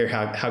 towards, okay, here,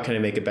 how can I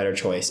make a better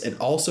choice? It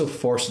also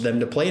forced them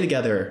to play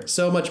together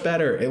so much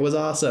better. It was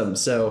awesome.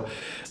 So,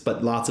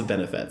 but lots of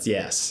benefits.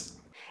 Yes.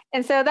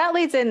 And so that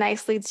leads in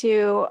nicely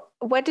to,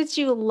 what did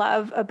you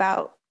love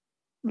about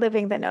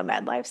living the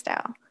nomad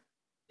lifestyle?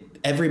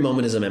 Every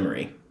moment is a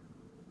memory.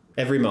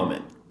 Every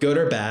moment, good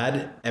or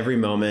bad, every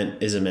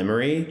moment is a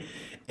memory,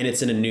 and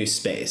it's in a new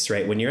space,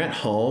 right? When you're at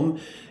home,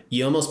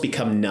 you almost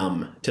become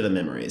numb to the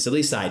memories. At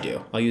least I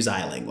do. I'll use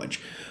I language.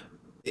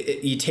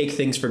 You take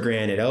things for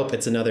granted. Oh,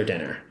 it's another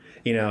dinner.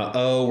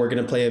 Oh, we're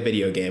going to play a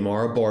video game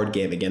or a board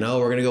game again. Oh,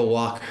 we're going to go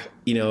walk,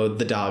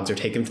 the dogs, or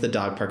take them to the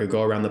dog park or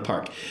go around the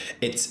park.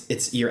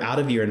 You're out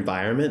of your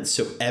environment.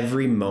 So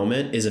every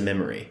moment is a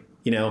memory.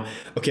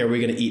 Okay, are we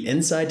going to eat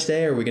inside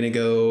today? Or are we going to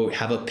go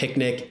have a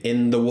picnic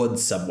in the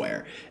woods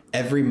somewhere?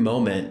 Every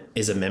moment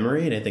is a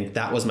memory. And I think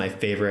that was my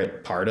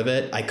favorite part of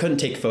it. I couldn't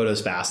take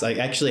photos fast. I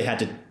actually had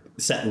to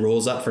set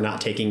rules up for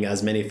not taking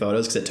as many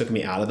photos because it took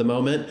me out of the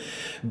moment.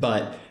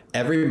 But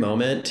every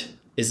moment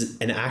is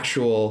an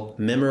actual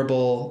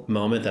memorable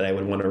moment that I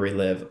would want to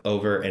relive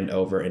over and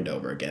over and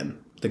over again,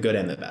 the good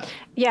and the bad.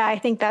 Yeah, I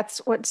think that's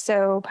what's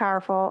so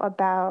powerful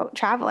about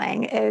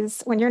traveling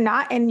is when you're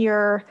not in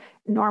your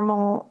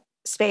normal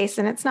space,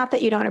 and it's not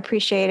that you don't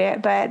appreciate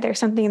it, but there's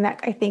something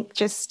that I think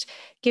just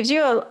gives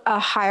you a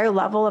higher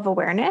level of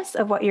awareness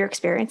of what you're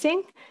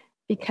experiencing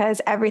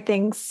because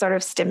everything's sort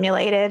of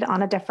stimulated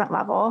on a different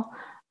level,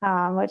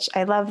 which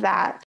I love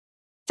that.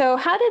 So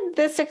how did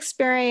this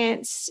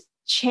experience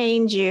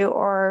change you,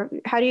 or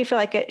how do you feel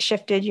like it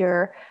shifted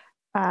your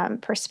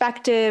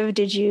perspective?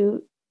 Did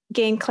you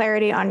gain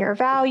clarity on your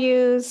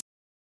values?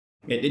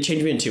 It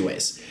changed me in two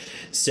ways.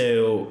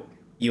 So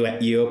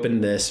you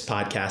opened this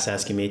podcast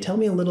asking me, tell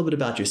me a little bit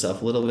about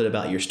yourself, a little bit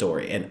about your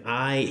story. And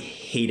I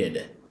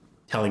hated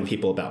telling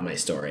people about my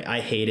story.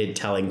 I hated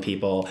telling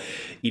people,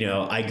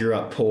 I grew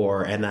up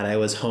poor and that I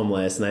was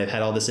homeless and I've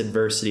had all this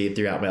adversity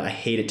throughout I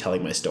hated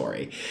telling my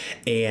story.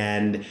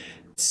 And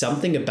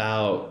something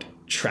about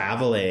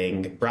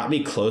traveling brought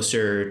me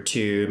closer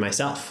to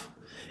myself.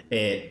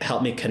 It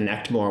helped me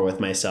connect more with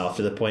myself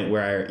to the point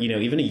where,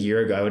 even a year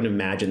ago, I wouldn't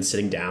imagine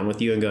sitting down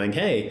with you and going,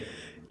 hey,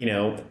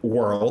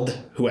 world,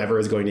 whoever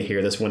is going to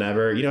hear this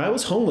whenever, I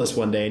was homeless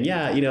one day. And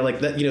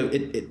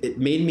it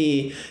made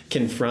me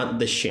confront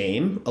the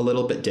shame a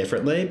little bit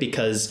differently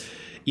because,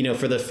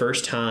 for the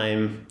first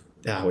time,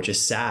 which is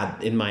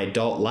sad in my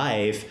adult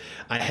life,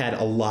 I had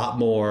a lot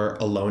more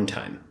alone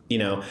time.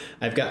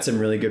 I've got some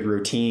really good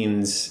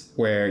routines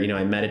where,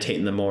 I meditate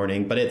in the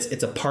morning, but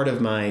it's a part of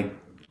my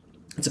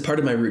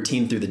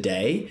routine through the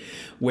day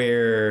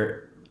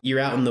where you're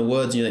out in the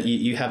woods,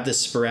 you have this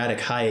sporadic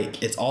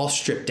hike, it's all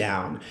stripped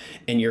down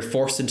and you're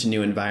forced into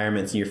new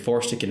environments and you're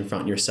forced to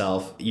confront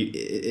yourself.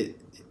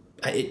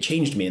 It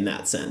changed me in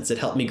that sense. It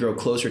helped me grow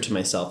closer to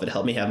myself. It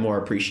helped me have more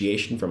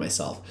appreciation for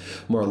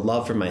myself, more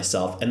love for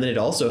myself. And then it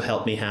also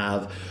helped me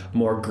have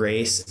more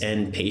grace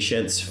and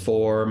patience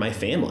for my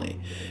family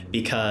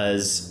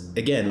because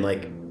again,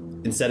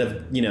 instead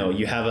of,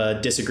 you have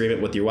a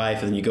disagreement with your wife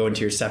and then you go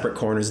into your separate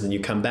corners and then you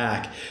come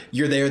back,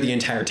 you're there the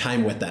entire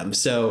time with them.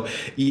 So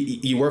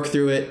you work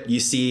through it, you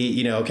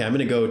see, okay, I'm going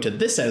to go to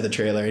this side of the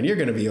trailer and you're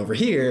going to be over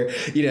here,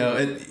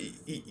 and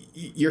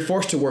you're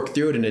forced to work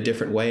through it in a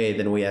different way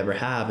than we ever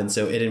have. And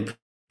so it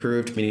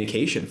improved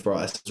communication for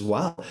us as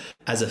well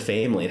as a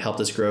family. It helped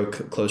us grow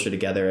closer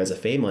together as a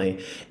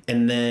family.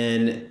 And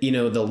then,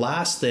 the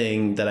last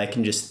thing that I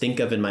can just think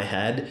of in my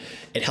head,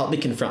 it helped me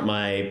confront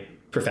my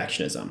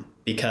perfectionism.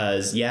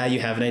 Because you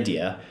have an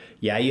idea,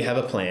 you have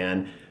a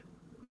plan,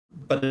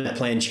 but that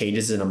plan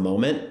changes in a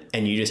moment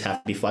and you just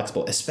have to be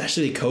flexible,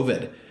 especially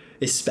COVID,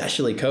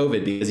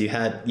 because you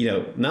had,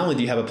 not only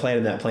do you have a plan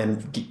and that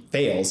plan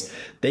fails,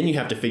 then you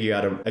have to figure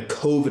out a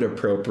COVID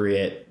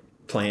appropriate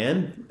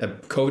plan, a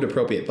COVID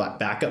appropriate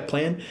backup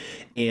plan.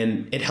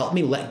 And it helped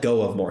me let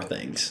go of more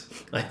things.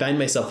 I find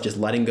myself just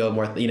letting go of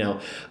more,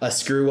 a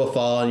screw will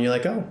fall and you're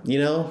like, oh,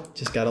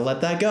 just got to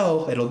let that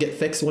go. It'll get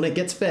fixed when it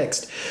gets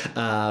fixed.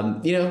 You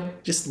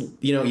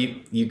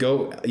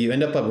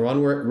end up on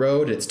one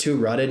road, it's too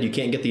rutted. You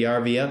can't get the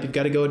RV up. You've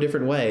got to go a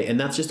different way. And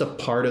that's just a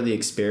part of the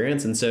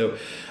experience. And so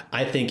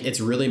I think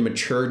it's really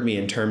matured me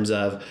in terms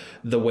of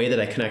the way that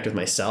I connect with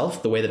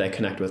myself, the way that I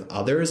connect with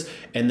others,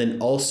 and then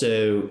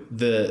also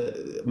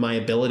my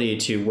ability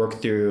to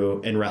work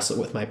through and wrestle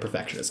with my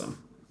perfectionism.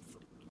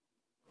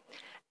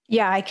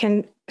 Yeah, I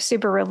can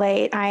super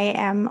relate. I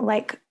am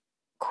like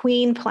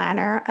queen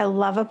planner. I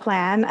love a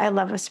plan. I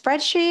love a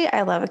spreadsheet.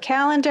 I love a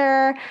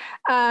calendar.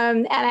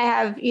 And I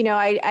have,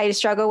 I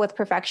struggle with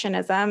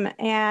perfectionism,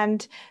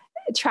 and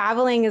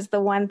traveling is the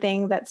one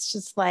thing that's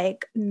just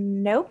like,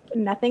 nope,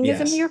 nothing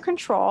is in your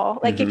control.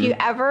 Like if you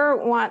ever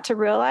want to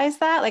realize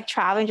that, like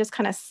traveling just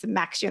kind of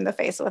smacks you in the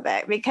face with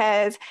it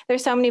because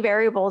there's so many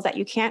variables that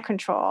you can't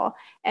control.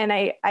 And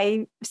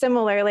I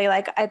similarly,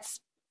 like it's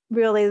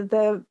really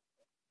the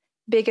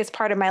biggest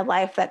part of my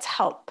life that's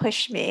helped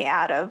push me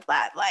out of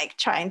that, like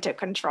trying to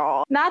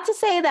control. Not to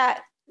say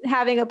that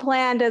having a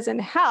plan doesn't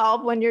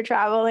help when you're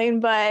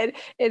traveling, but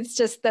it's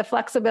just the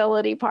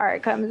flexibility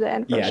part comes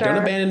in. For sure. Don't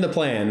abandon the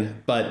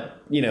plan,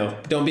 but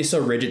don't be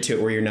so rigid to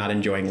it where you're not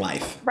enjoying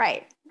life.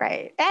 Right.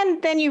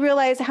 And then you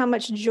realize how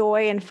much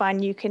joy and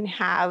fun you can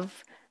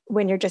have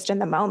when you're just in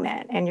the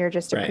moment and you're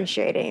just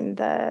appreciating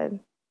the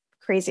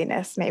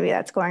craziness maybe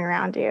that's going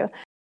around you.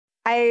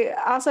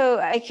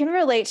 I can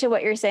relate to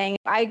what you're saying.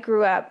 I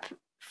grew up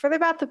for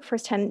about the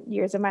first 10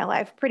 years of my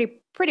life, pretty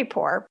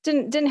poor.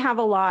 Didn't have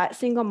a lot.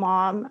 Single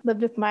mom,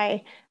 lived with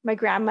my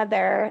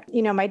grandmother.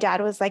 My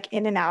dad was like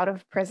in and out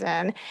of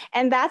prison.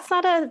 And that's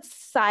not a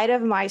side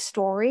of my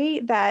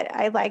story that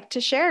I like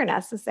to share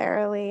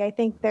necessarily. I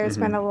think there's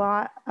been a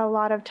lot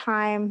of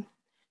time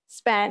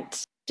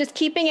spent just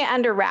keeping it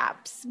under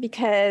wraps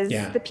because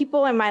the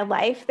people in my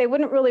life, they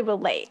wouldn't really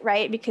relate,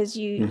 right? Because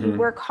you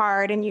work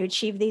hard and you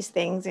achieve these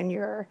things in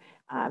your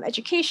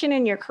education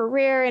and your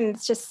career, and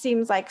it just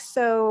seems like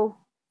so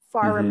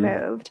far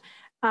removed.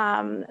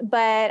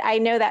 But I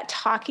know that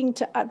talking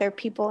to other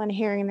people and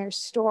hearing their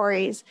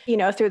stories,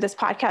 through this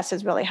podcast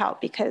has really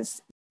helped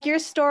because your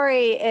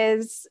story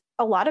is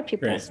a lot of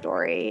people's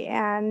story.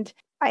 And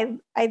I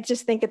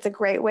just think it's a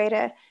great way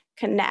to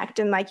connect.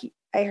 And like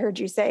I heard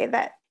you say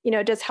that,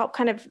 just help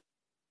kind of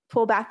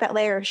pull back that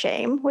layer of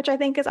shame, which I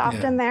think is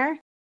often there.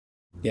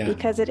 Yeah.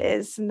 Because it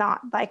is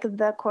not like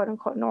the quote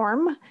unquote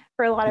norm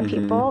for a lot of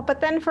people,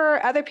 but then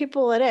for other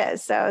people it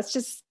is. So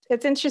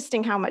it's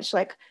interesting how much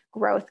like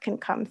growth can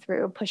come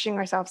through pushing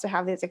ourselves to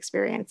have these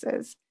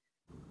experiences.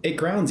 It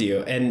grounds you.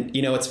 And,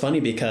 it's funny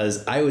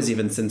because I was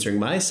even censoring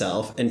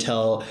myself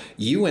until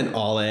you went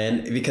all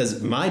in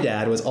because my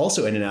dad was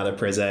also in and out of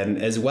prison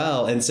as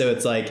well. And so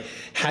it's like,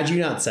 had you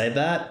not said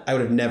that, I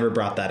would have never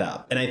brought that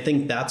up. And I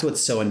think that's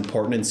what's so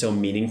important and so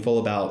meaningful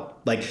about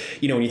like,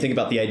 when you think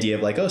about the idea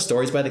of like, oh,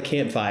 stories by the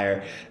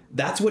campfire,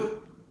 that's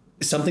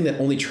something that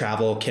only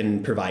travel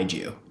can provide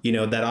you,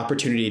 that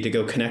opportunity to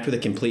go connect with a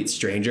complete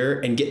stranger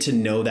and get to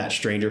know that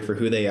stranger for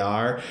who they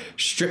are,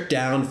 stripped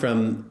down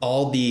from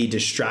all the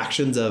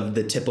distractions of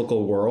the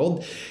typical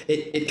world.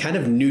 It kind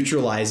of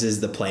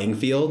neutralizes the playing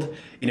field.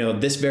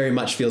 This very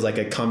much feels like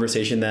a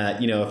conversation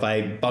that, if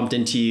I bumped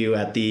into you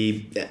at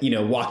the,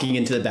 walking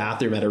into the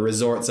bathroom at a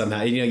resort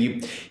somehow,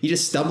 you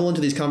just stumble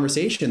into these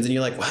conversations and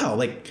you're like, wow,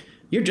 like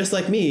you're just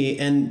like me.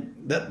 And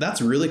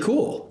that's really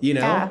cool,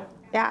 Yeah.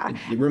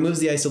 It removes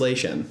the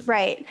isolation.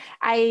 Right.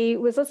 I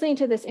was listening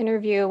to this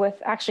interview with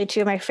actually two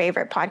of my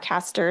favorite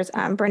podcasters.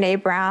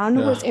 Brene Brown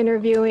was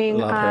interviewing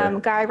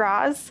Guy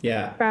Raz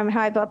from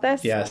How I Built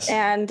This. Yes.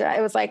 And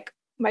it was like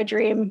my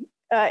dream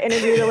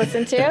interview to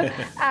listen to.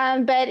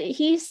 But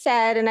he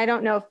said, and I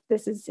don't know if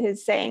this is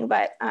his saying,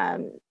 but,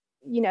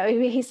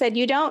 he said,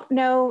 you don't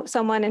know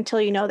someone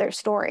until you know their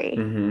story.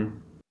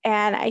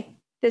 And I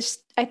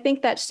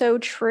think that's so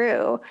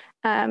true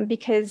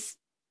because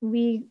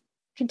we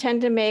can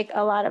tend to make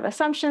a lot of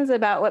assumptions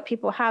about what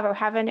people have or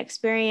haven't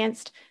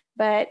experienced.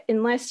 But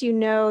unless you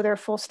know their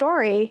full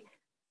story,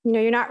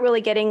 you're not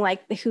really getting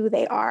like who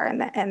they are and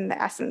the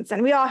essence.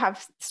 And we all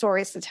have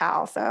stories to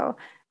tell. So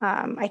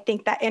I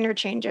think that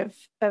interchange of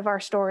our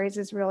stories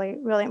is really,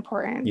 really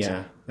important.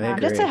 Yeah, I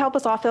agree. Just to help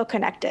us all feel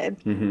connected.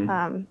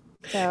 And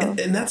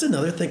that's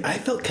another thing. I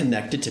felt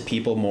connected to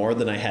people more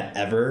than I had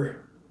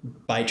ever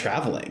by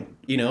traveling,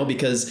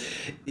 because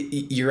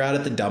you're out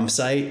at the dump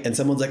site and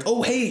someone's like,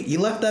 oh, hey, you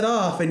left that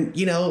off. And,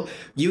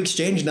 you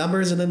exchange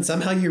numbers and then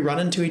somehow you run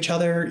into each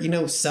other,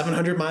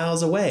 700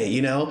 miles away,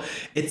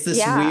 it's this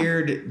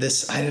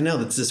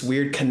it's this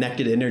weird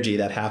connected energy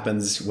that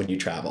happens when you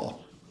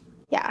travel.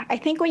 Yeah. I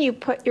think when you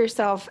put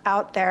yourself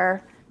out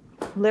there,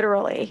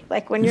 literally,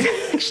 like when you're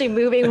actually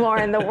moving more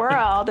in the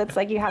world, it's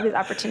like you have these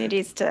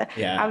opportunities to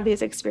have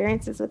these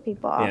experiences with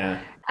people. Yeah.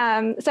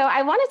 So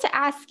I wanted to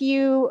ask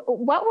you,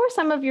 what were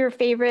some of your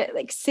favorite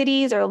like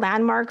cities or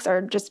landmarks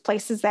or just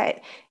places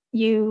that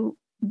you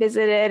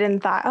visited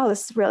and thought, oh,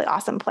 this is a really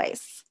awesome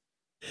place?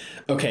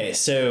 Okay.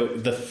 So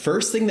the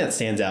first thing that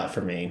stands out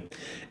for me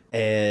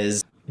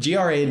is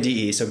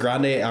GRANDE, so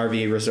Grande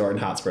RV Resort in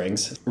Hot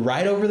Springs,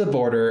 right over the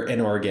border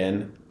in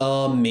Oregon.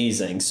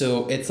 Amazing.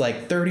 So it's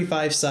like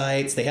 35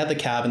 sites. They have the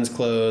cabins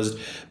closed,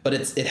 but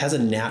it has a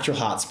natural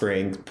hot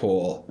spring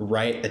pool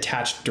right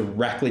attached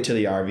directly to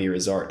the RV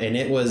resort. And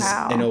it was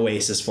an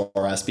oasis for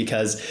us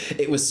because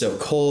it was so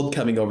cold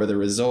coming over the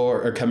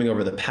resort or coming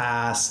over the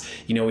pass.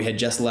 We had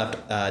just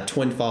left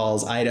Twin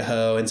Falls,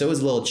 Idaho. And so it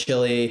was a little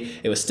chilly.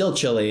 It was still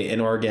chilly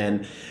in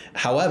Oregon.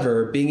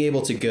 However, being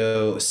able to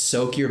go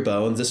soak your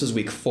bones, this was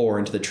week 4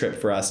 into the trip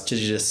for us, to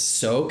just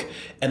soak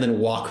and then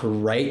walk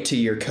right to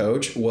your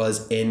coach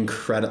was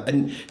incredible.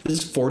 And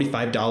this is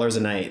 $45 a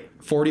night.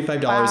 $45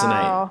 a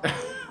night.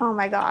 Oh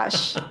my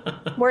gosh.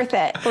 Worth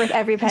it. Worth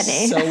every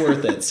penny. So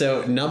worth it.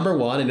 So number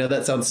one, I know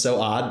that sounds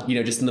so odd,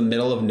 just in the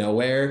middle of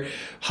nowhere,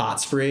 hot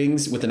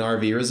springs with an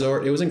RV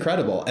resort. It was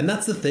incredible. And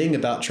that's the thing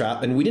about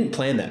travel. And we didn't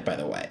plan that, by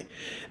the way.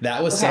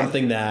 That was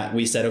something that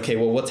we said, okay,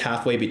 well, what's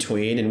halfway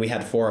between? And we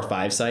had 4 or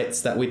 5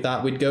 sites that we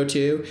thought we'd go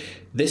to.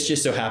 This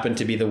just so happened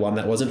to be the one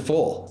that wasn't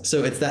full.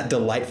 So it's that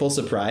delightful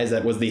surprise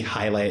that was the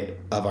highlight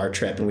of our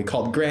trip. And we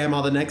called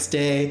Grandma the next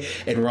day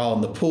and we're all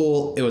in the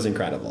pool. It was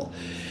incredible.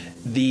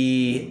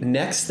 The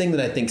next thing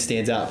that I think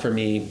stands out for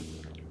me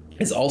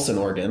is also in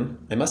Oregon.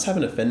 I must have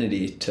an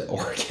affinity to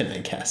Oregon, I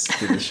guess,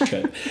 through this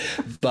trip.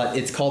 But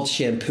it's called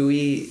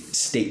Champoeg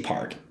State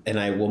Park. And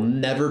I will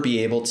never be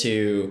able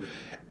to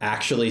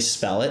actually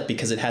spell it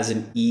because it has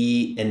an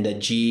E and a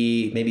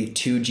G, maybe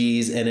 2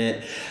 G's in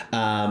it.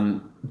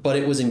 But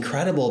it was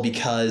incredible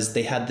because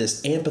they had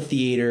this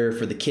amphitheater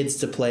for the kids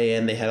to play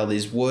in. They had all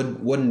these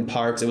wooden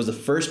parks. It was the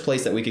first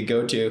place that we could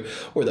go to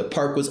where the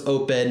park was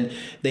open.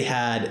 They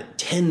had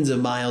tens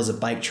of miles of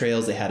bike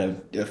trails. They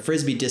had a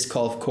Frisbee disc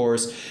golf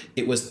course.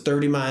 It was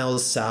 30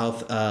 miles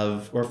south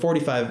of, or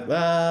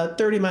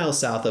 30 miles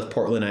south of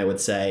Portland, I would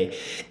say.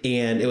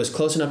 And it was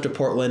close enough to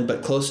Portland,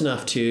 but close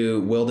enough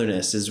to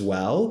wilderness as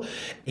well.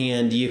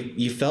 And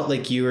you felt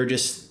like you were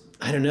just,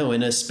 I don't know,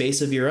 in a space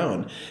of your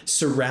own,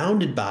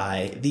 surrounded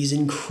by these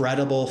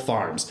incredible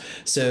farms.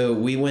 So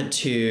we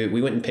went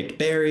and picked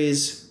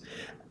berries.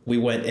 We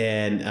went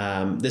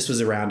and this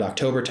was around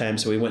October time.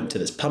 So we went to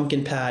this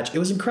pumpkin patch. It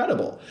was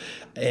incredible.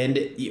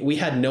 And we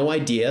had no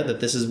idea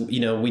that this is, we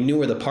knew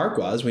where the park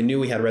was. We knew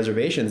we had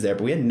reservations there,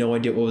 but we had no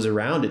idea what was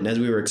around it. And as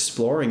we were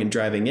exploring and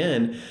driving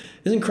in,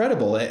 it was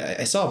incredible.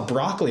 I saw a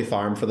broccoli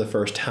farm for the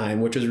first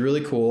time, which was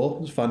really cool.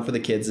 It was fun for the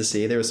kids to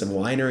see. There were some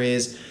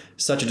wineries,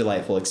 such a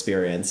delightful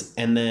experience.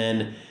 And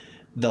then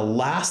the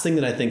last thing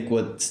that I think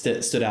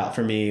stood out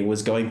for me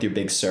was going through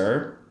Big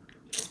Sur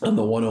on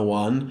the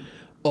 101.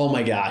 Oh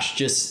my gosh,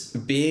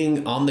 just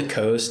being on the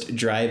coast,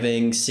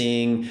 driving,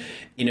 seeing,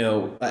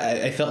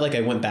 I felt like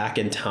I went back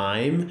in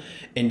time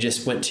and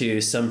just went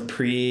to some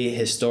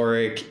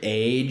prehistoric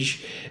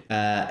age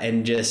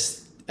and just,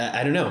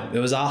 I don't know. It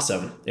was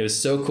awesome. It was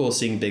so cool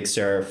seeing Big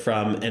Sur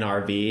from an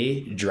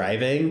RV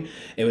driving.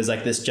 It was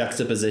like this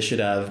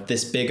juxtaposition of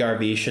this big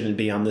RV shouldn't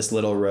be on this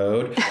little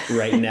road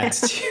right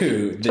next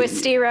to the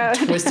twisty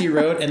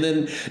road. And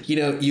then,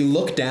 you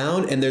look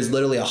down and there's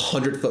literally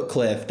 100-foot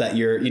cliff that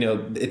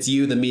it's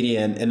you, the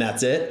median, and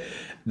that's it.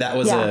 That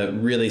was a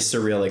really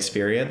surreal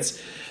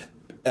experience.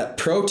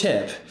 Pro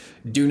tip.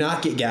 Do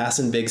not get gas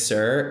in Big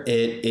Sur.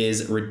 It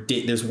is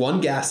ridiculous. There's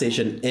one gas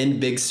station in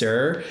Big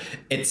Sur.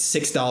 It's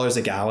 $6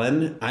 a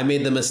gallon. I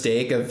made the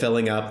mistake of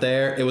filling up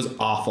there. It was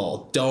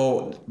awful.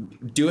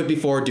 Don't do it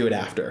before, do it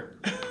after.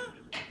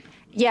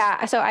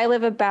 Yeah. So I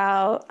live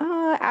about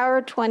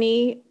hour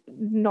 20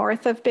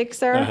 north of Big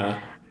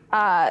Sur.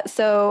 Uh-huh.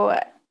 So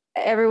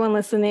everyone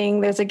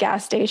listening, there's a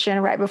gas station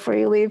right before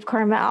you leave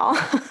Carmel.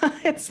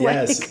 It's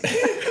yes.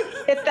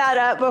 Hit that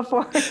up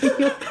before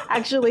you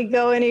actually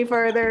go any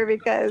further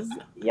because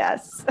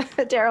yes,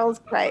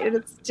 Daryl's right.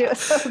 It's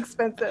so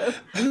expensive.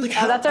 Like,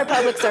 that's our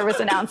public service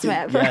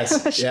announcement.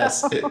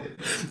 Yes.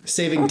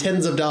 Saving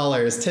tens of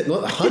dollars,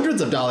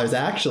 hundreds of dollars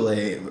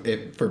actually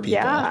for people.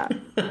 Yeah.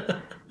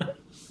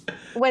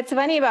 What's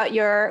funny about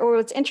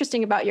what's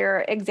interesting about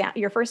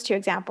your first two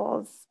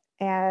examples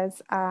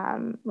is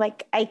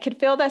I could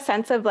feel the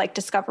sense of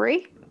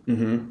discovery.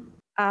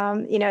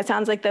 Mm-hmm. It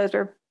sounds like those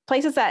were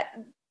places that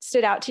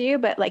stood out to you,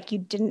 but you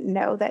didn't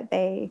know that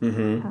they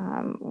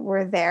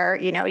were there.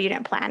 You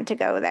didn't plan to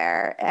go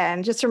there,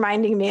 and just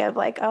reminding me of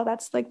oh,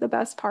 that's the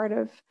best part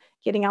of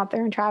getting out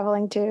there and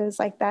traveling too, is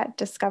that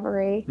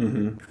discovery.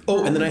 Mm-hmm.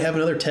 Oh, and then I have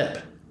another tip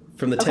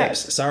from the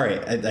tips. Sorry,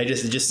 I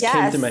just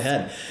came through my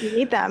head. You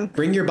need them.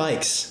 Bring your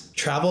bikes.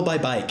 Travel by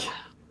bike.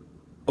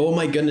 Oh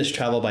my goodness,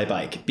 travel by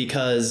bike,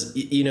 because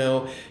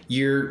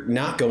you're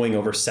not going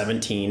over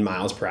 17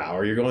 miles per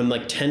hour. You're going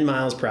 10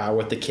 miles per hour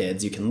with the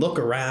kids. You can look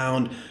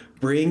around.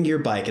 Bring your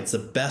bike. It's the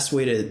best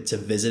way to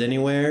visit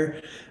anywhere.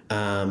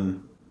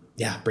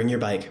 Bring your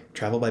bike.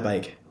 Travel by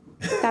bike.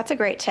 That's a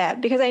great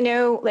tip, because I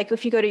know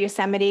if you go to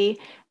Yosemite,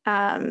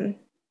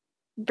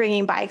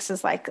 bringing bikes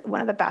is one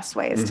of the best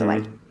ways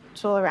to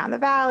tool around the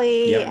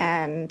valley. Yep.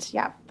 And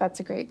that's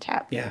a great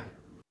tip. Yeah.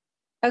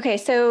 Okay.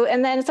 So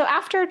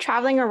after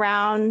traveling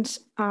around,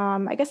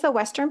 I guess the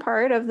western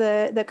part of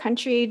the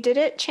country, did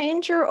it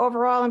change your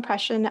overall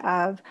impression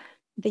of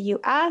the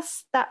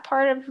U.S., that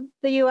part of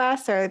the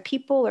U.S., or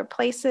people or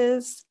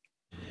places?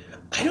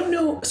 I don't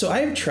know. So I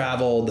have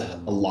traveled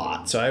a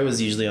lot. So I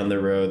was usually on the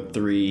road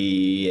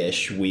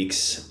 3-ish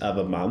weeks of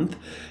a month.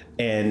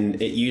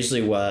 And it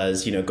usually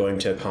was, going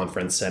to a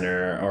conference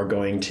center or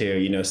going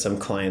to, some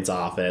client's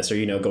office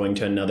or, going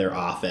to another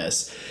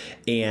office.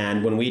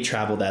 And when we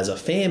traveled as a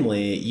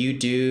family,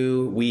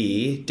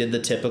 we did the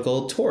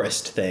typical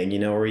tourist thing,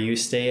 where you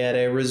stay at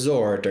a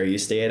resort or you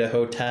stay at a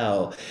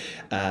hotel.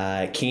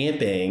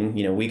 Camping,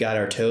 we got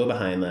our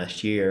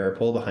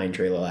pull behind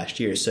trailer last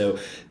year. So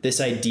this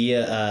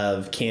idea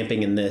of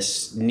camping in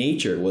this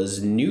nature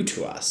was new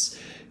to us.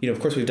 Of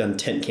course we've done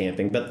tent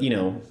camping, but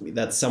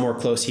that's somewhere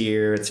close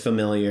here. It's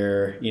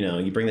familiar.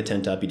 You bring the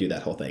tent up, you do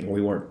that whole thing.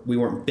 We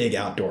weren't big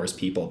outdoors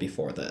people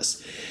before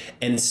this.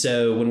 And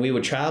so when we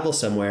would travel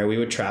somewhere, we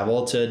would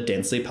travel to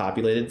densely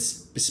populated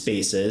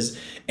spaces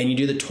and you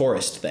do the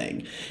tourist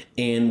thing.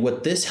 And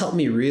what this helped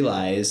me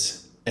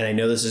realize, and I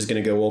know this is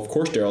going to go, well, of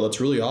course, Daryl, that's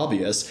really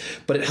obvious,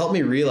 but it helped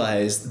me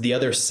realize the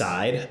other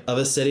side of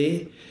a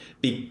city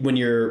when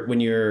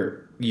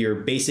you're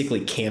basically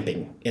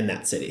camping in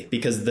that city,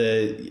 because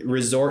the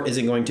resort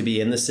isn't going to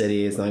be in the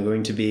city. It's not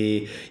going to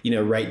be,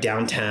 right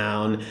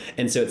downtown.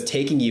 And so it's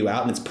taking you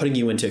out and it's putting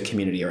you into a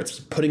community, or it's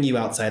putting you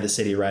outside the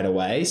city right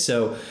away.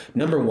 So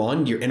number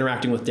one, you're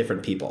interacting with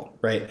different people,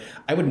 right?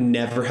 I would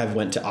never have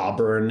went to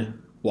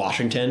Auburn,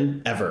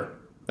 Washington ever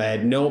I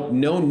had no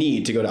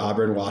need to go to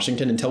Auburn,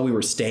 Washington until we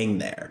were staying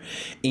there.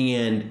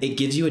 And it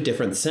gives you a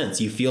different sense.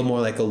 You feel more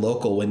like a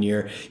local when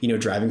you're,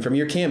 driving from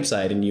your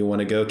campsite and you want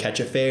to go catch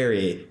a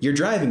ferry. You're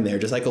driving there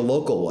just like a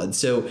local would.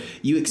 So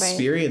you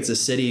experience a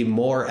city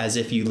more as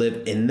if you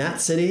live in that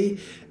city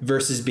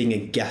versus being a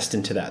guest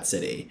into that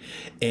city.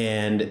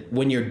 And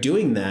when you're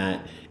doing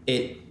that,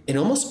 it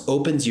almost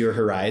opens your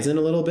horizon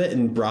a little bit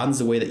and broadens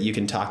the way that you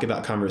can talk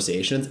about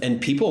conversations, and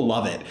people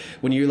love it.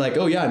 When you're like,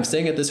 oh yeah, I'm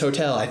staying at this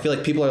hotel, I feel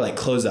like people are like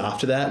closed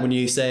off to that. When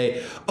you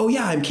say, oh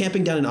yeah, I'm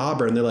camping down in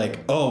Auburn, they're like,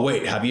 oh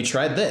wait, have you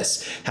tried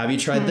this? Have you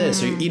tried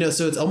this? Or,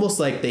 so it's almost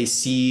like they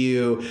see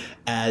you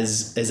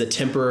as a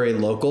temporary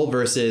local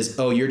versus,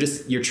 oh,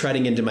 you're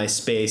treading into my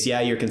space.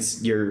 Yeah, you're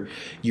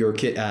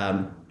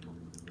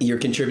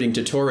contributing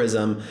to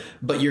tourism,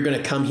 but you're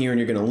going to come here and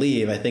you're going to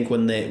leave. I think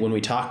when we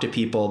talk to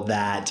people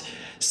that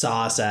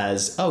saw us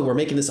as, oh, we're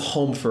making this a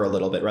home for a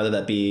little bit, rather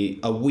that be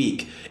a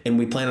week, and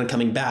we plan on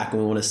coming back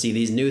and we want to see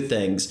these new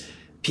things,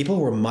 people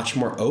were much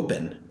more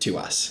open to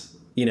us,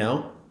 and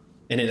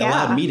it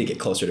allowed me to get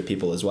closer to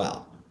people as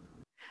well.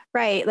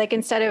 Right. Like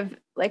instead of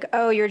like,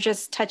 oh, you're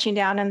just touching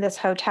down in this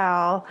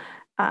hotel,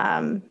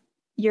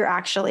 you're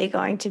actually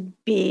going to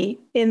be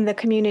in the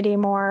community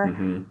more.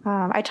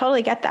 I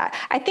totally get that.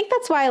 I think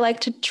that's why I like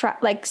to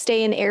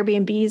stay in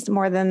Airbnbs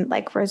more than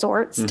like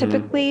resorts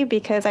typically,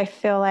 because I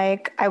feel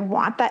like I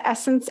want that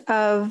essence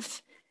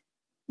of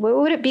what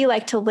would it be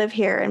like to live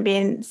here and be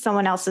in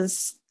someone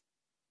else's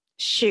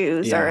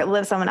shoes or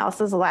live someone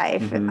else's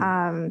life.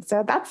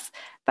 So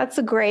that's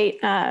a great,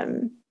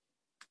 I'm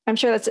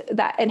sure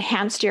that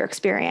enhanced your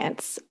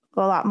experience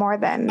a lot more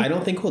than. I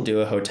don't think we'll do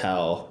a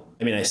hotel.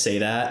 I mean, I say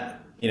that,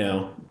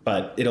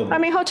 but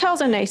hotels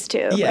are nice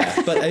too.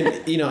 Yeah. But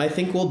I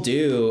think we'll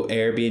do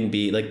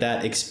Airbnb like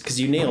that because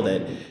you nailed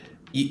it.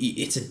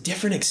 It's a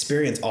different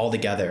experience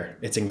altogether.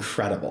 It's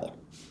incredible.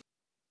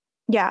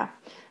 Yeah.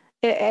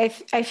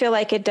 I feel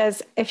like it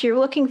does. If you're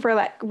looking for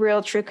like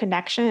real true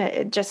connection,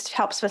 it just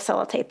helps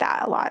facilitate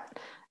that a lot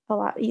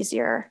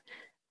easier.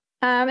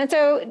 And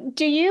so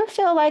do you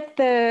feel like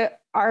the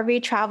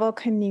RV travel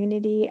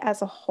community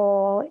as a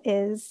whole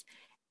is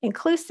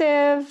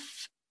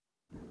inclusive?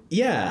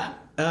 Yeah.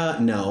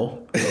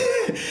 No,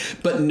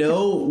 but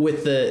not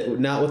with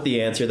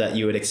the answer that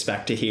you would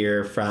expect to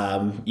hear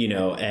from,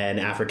 an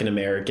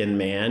African-American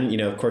man.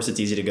 Of course it's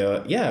easy to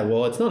go, yeah,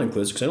 well, it's not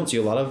inclusive because I don't see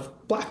a lot of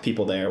Black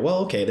people there. Well,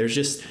 okay, there's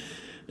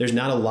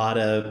not a lot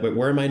of,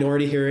 we're a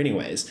minority here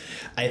anyways.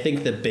 I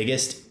think the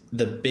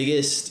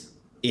biggest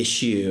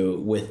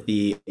issue with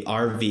the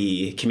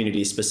RV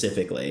community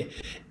specifically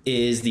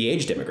is the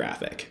age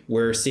demographic.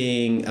 We're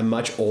seeing a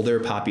much older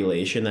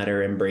population that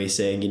are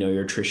embracing,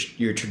 your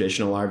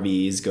traditional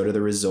RVs, go to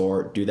the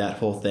resort, do that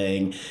whole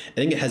thing. I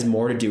think it has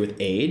more to do with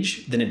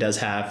age than it does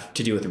have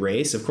to do with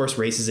race. Of course,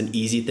 race is an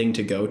easy thing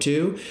to go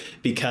to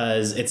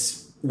because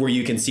it's where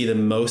you can see the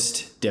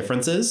most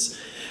differences.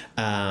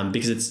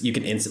 Because you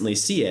can instantly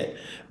see it.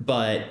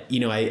 But,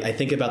 I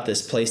think about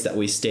this place that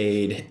we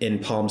stayed in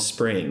Palm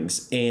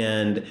Springs,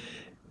 and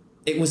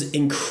it was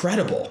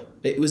incredible.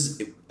 It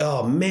was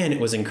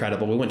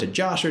incredible. We went to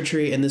Joshua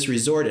Tree, and this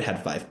resort, it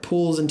had 5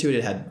 pools into it.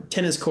 It had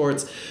tennis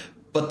courts.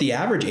 But the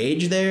average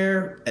age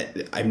there,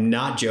 I'm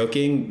not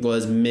joking,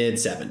 was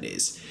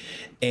mid-70s.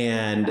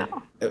 And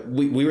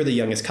we were the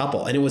youngest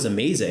couple, and it was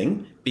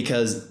amazing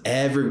because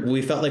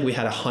we felt like we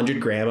had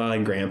 100 grandma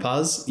and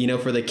grandpas,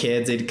 for the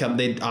kids.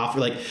 They'd offer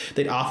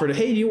to,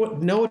 hey, do you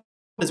want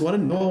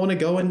to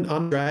go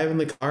on drive in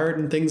the cart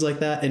and things like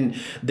that. And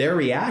their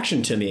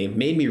reaction to me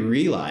made me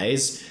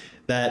realize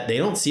that they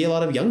don't see a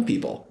lot of young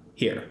people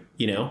here,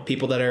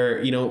 people that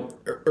are,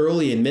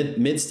 early and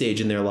mid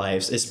stage in their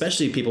lives,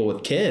 especially people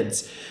with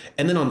kids.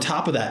 And then on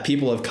top of that,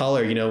 people of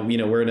color, I have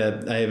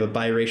a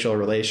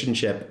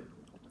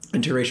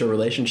interracial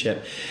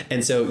relationship.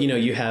 And so,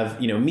 you have,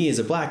 me as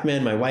a Black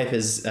man, my wife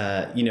is,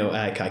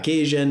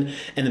 Caucasian,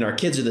 and then our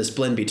kids are this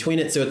blend between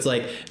it. So it's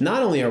like,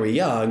 not only are we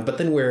young, but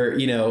then we're,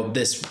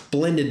 this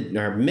blended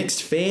or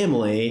mixed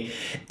family.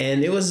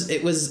 And it was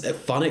a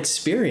fun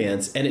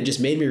experience. And it just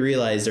made me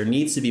realize there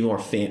needs to be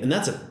more and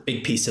that's a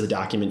big piece of the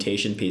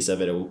documentation piece of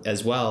it,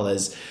 as well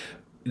as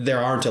there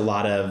aren't a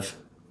lot of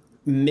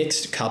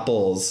mixed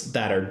couples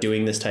that are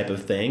doing this type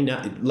of thing,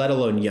 let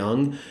alone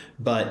young,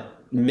 but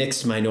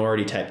mixed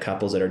minority type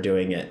couples that are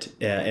doing it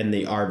in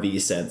the RV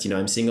sense.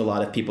 I'm seeing a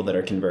lot of people that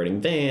are converting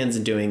vans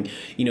and doing,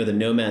 the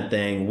nomad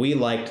thing. We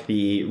liked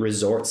the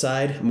resort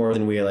side more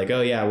than we were like,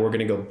 oh yeah, we're going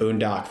to go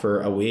boondock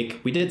for a week.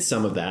 We did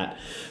some of that,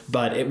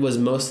 but it was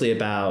mostly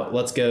about,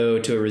 let's go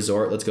to a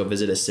resort, let's go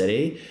visit a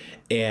city.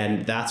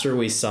 And that's where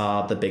we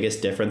saw the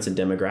biggest difference in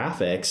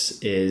demographics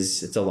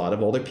is it's a lot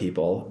of older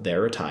people,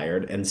 they're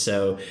retired. And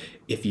so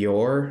if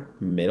you're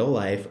middle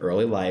life,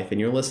 early life, and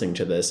you're listening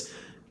to this,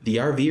 the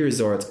RV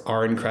resorts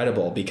are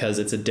incredible because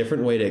it's a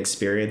different way to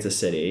experience a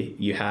city.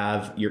 You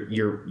have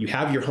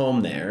your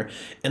home there,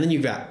 and then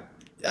you've got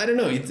I don't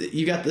know,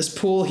 you got this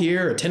pool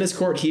here, a tennis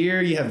court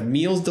here, you have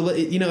meals,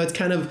 it's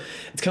kind of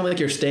like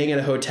you're staying at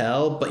a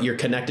hotel, but you're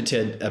connected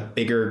to a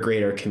bigger,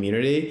 greater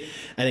community.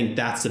 I think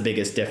that's the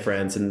biggest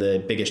difference, and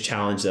the biggest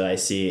challenge that I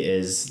see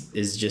is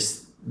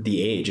just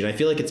the age. And I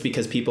feel like it's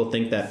because people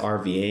think that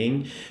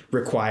RVing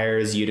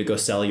requires you to go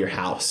sell your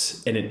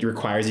house, and it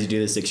requires you to do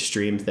this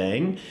extreme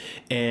thing.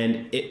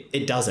 And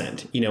it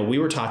doesn't. We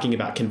were talking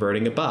about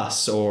converting a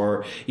bus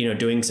or,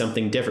 doing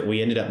something different.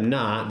 We ended up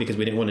not, because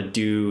we didn't want to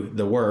do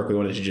the work. We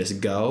wanted to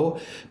just go.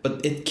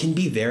 But it can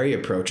be very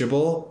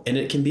approachable, and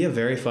it can be a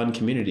very fun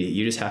community.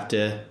 You just have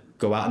to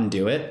go out and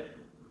do it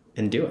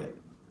and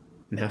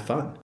have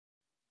fun.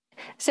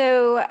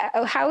 So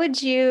how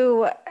would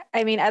you,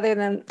 other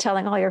than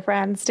telling all your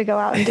friends to go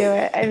out and do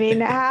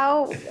it,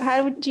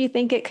 how do you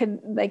think it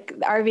could, like,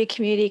 the RV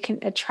community can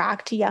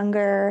attract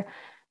younger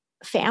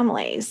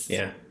families?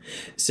 Yeah.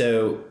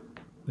 So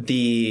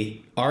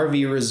the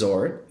RV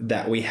resort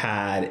that we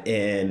had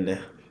in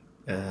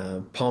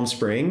Palm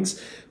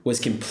Springs was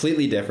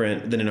completely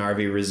different than an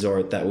RV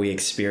resort that we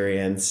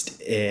experienced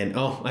in,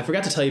 I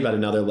forgot to tell you about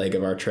another leg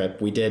of our trip.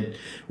 We did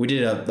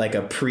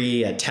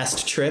a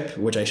test trip,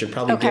 which I should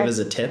probably give as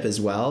a tip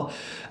as well.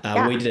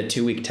 We did a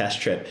 2-week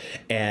test trip,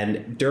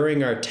 and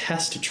during our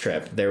test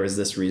trip, there was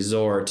this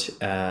resort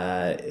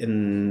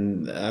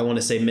in, I want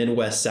to say,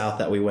 Midwest South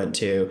that we went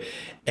to,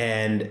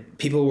 and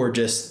people were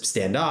just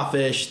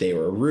standoffish. They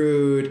were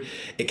rude.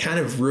 It kind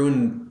of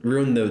ruined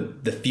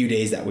the few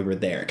days that we were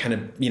there. Kind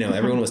of,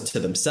 everyone was to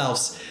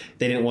themselves.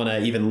 They didn't want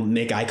to even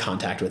make eye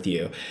contact with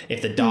you.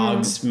 If the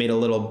dogs made a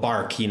little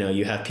bark,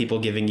 you have people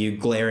giving you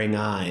glaring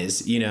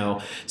eyes,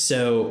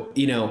 So,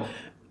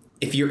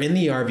 if you're in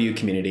the RV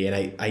community,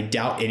 and I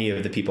doubt any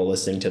of the people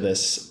listening to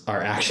this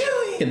are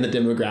actually in the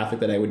demographic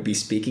that I would be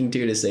speaking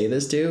to say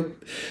this to,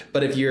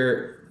 but if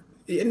you're,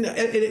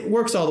 it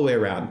works all the way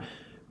around.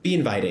 Be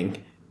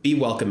inviting, be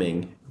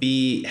welcoming,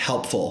 be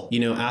helpful,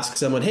 ask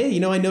someone, hey,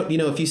 I know,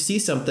 if you see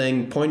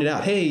something, point it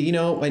out. Hey,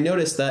 I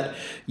noticed that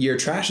your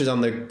trash is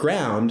on the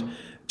ground.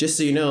 Just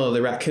so you know,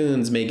 the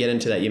raccoons may get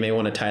into that. You may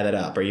want to tie that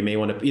up, or you may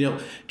want to,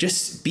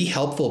 just be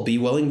helpful, be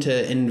willing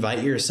to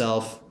invite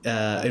yourself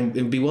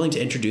and be willing to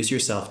introduce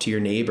yourself to your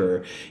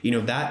neighbor.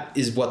 That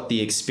is what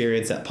the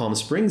experience at Palm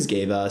Springs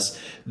gave us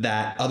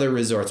that other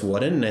resorts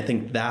wouldn't. And I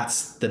think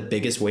that's the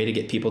biggest way to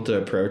get people to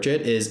approach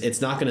it. Is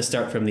it's not going to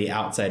start from the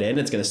outside in,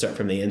 it's going to start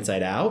from the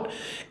inside out.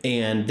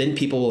 And then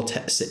people will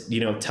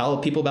tell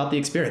people about the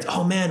experience.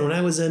 Oh man, when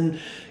I was in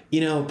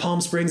Palm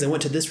Springs, I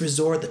went to this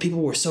resort. The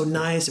people were so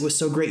nice. It was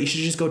so great. You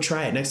should just go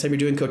try it. Next time you're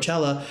doing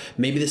Coachella,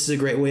 maybe this is a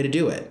great way to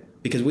do it,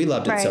 because we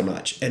loved it so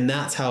much. And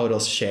that's how it'll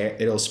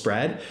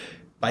spread,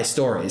 by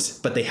stories.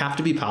 But they have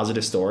to be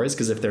positive stories,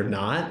 because if they're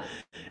not,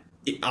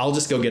 I'll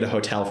just go get a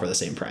hotel for the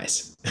same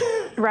price.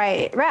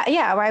 Right.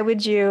 Yeah. Why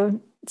would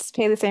you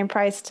pay the same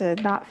price to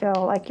not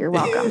feel like you're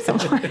welcome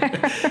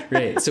somewhere?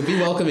 Right. So be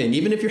welcoming.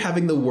 Even if you're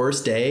having the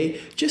worst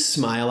day, just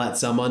smile at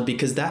someone,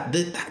 because that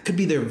could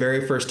be their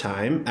very first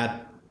time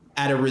at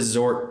a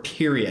resort,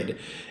 period.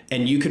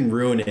 And you can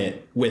ruin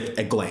it with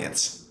a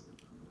glance.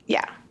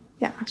 Yeah.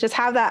 Just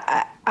have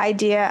that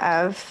idea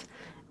of,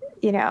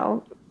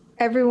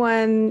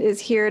 everyone is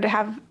here to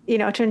have,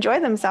 to enjoy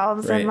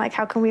themselves. Right. And like,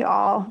 how can we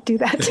all do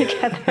that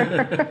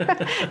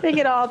together? Make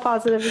it all a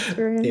positive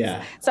experience.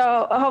 Yeah.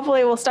 So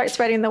hopefully we'll start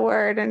spreading the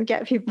word and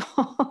get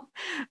people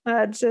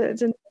to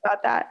know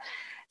about that.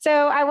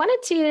 So I wanted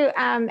to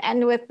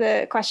end with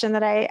the question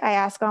that I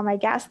ask all my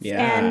guests,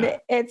 and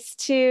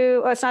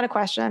it's not a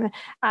question,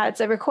 it's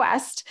a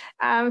request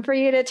for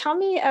you to tell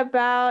me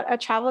about a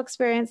travel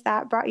experience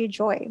that brought you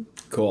joy.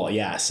 Cool.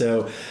 Yeah.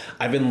 So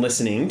I've been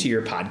listening to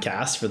your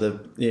podcast for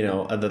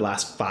the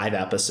last 5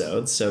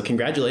 episodes. So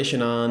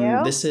congratulations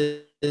on this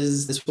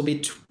will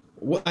be,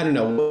 I don't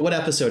know, what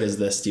episode is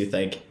this, do you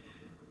think?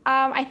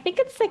 I think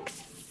it's like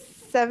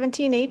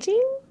 17,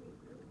 18.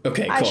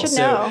 Okay, cool. I should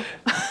know.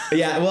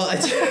 Yeah, well,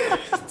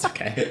 it's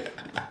okay.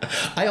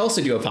 I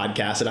also do a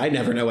podcast, and I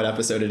never know what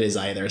episode it is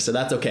either, so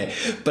that's okay.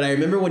 But I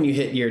remember when you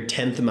hit your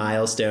 10th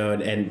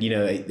milestone, and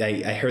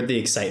I heard the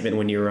excitement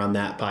when you were on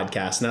that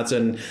podcast, and that's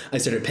when I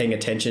started paying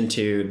attention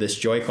to this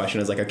joy question.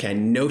 I was like, okay, I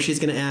know she's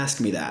going to ask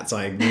me that, so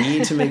I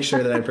need to make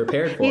sure that I'm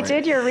prepared for it. You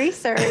did your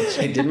research.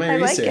 I did my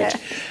research.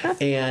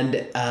 Like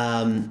it.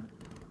 And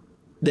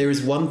there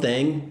was one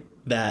thing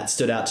that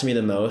stood out to me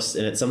the most,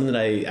 and it's something that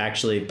I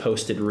actually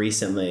posted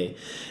recently,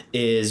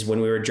 is when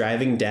we were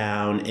driving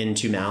down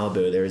into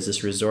Malibu. There was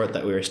this resort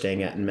that we were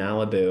staying at in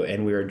Malibu,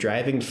 and we were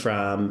driving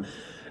from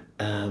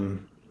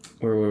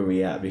where were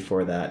we at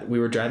before that? We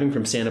were driving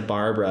from Santa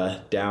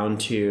Barbara down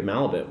to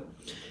Malibu,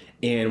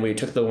 and we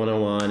took the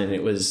 101, and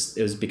it was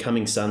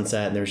becoming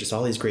sunset, and there was just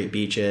all these great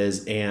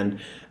beaches, and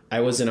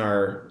I was in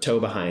our tow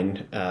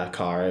behind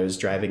car. I was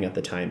driving at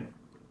the time.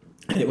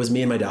 And it was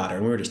me and my daughter,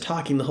 and we were just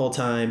talking the whole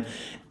time.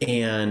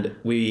 And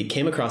we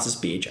came across this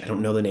beach. I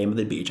don't know the name of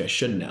the beach. I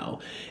should know.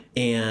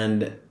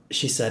 And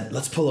she said,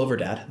 let's pull over,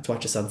 Dad. Let's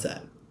watch the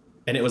sunset.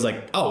 And it was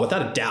like, oh,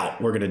 without a doubt,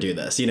 we're going to do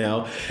this,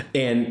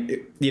 and, to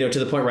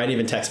the point where I'd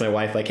even text my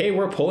wife like, hey,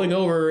 we're pulling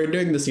over and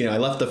doing this. I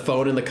left the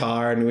phone in the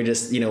car and we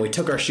just, we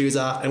took our shoes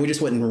off and we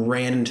just went and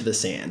ran into the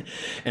sand.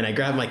 And I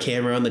grabbed my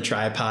camera on the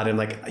tripod and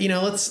like,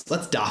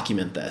 let's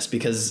document this,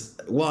 because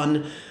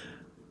one,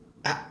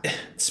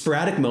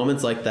 sporadic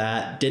moments like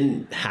that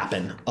didn't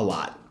happen a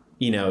lot.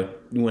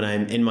 When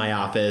I'm in my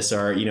office,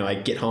 or, I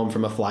get home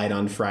from a flight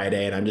on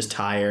Friday and I'm just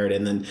tired,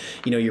 and then,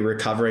 you're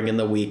recovering in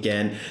the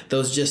weekend,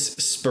 those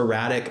just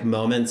sporadic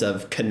moments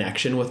of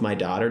connection with my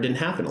daughter didn't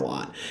happen a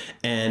lot.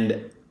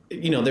 And,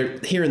 they're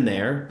here and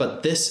there,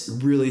 but this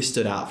really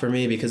stood out for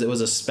me because it was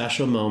a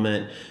special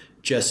moment,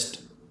 just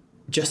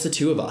the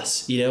two of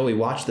us. We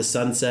watched the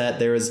sunset.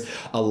 There was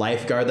a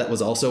lifeguard that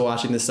was also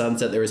watching the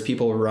sunset. There was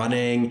people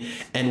running,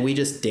 and we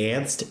just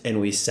danced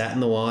and we sat in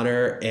the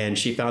water, and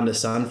she found a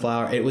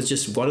sunflower. It was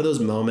just one of those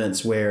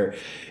moments where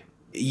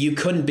you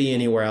couldn't be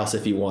anywhere else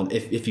if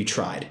you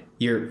tried.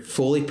 You're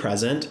fully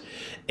present.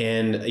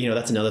 And,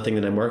 that's another thing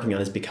that I'm working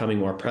on, is becoming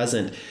more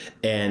present.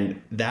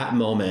 And that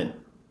moment,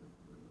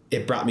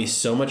 it brought me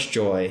so much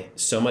joy,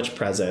 so much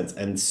presence,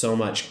 and so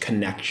much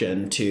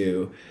connection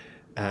to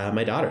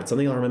my daughter. It's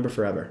something I'll remember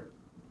forever.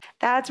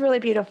 That's really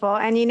beautiful.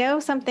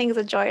 And something's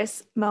a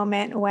joyous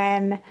moment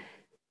when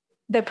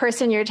the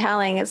person you're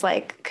telling is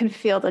like, can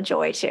feel the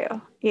joy too,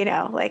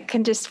 like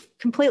can just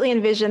completely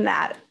envision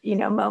that,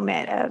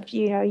 moment of,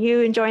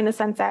 you enjoying the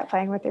sunset,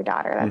 playing with your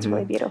daughter. That's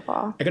really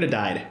beautiful. I could have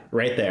died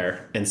right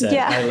there and said,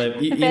 I live,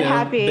 been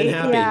happy,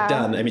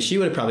 done. I mean, she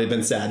would have probably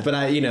been sad, but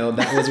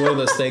that was one of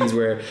those things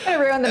where it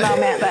ruined the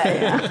moment,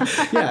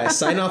 but yeah,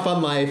 sign off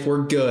on life.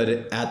 We're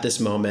good at this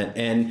moment.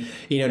 And,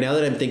 now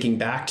that I'm thinking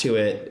back to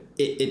it,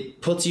 it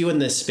puts you in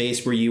this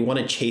space where you want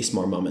to chase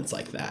more moments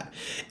like that.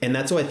 And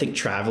that's why I think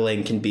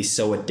traveling can be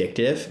so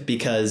addictive,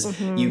 because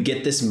you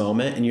get this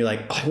moment and you're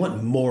like, oh, I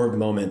want more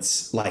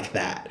moments like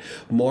that.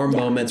 More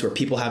moments where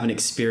people haven't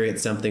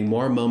experienced something,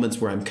 more moments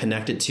where I'm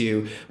connected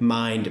to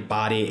mind,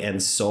 body,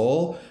 and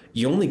soul.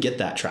 You only get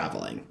that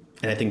traveling.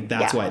 And I think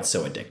that's why it's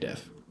so addictive.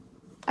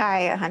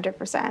 I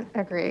 100%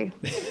 agree.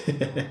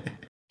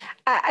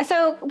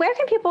 So where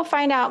can people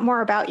find out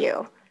more about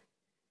you?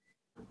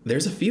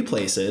 There's a few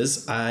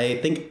places. I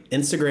think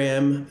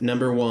Instagram,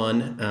 number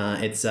one,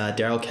 it's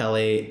Daryl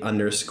Kelly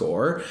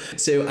 _.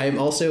 So I'm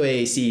also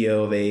a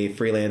CEO of a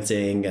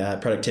freelancing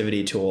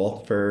productivity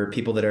tool for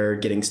people that are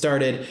getting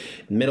started,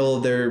 middle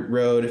of their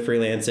road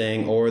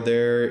freelancing, or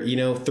they're,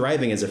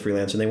 thriving as a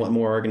freelancer and they want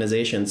more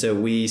organization. So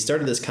we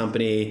started this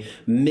company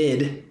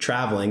mid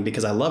traveling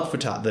because I love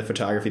the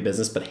photography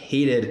business, but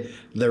hated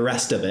the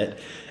rest of it.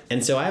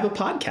 And so I have a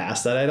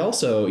podcast that I'd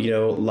also,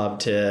 love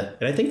to,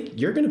 and I think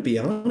you're going to be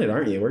on it,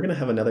 aren't you? We're going to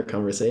have another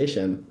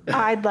conversation.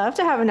 I'd love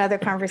to have another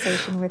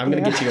conversation with you. I'm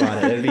going to get you on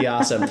it. It'd be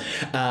awesome.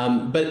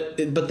 But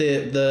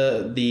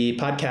the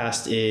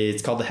podcast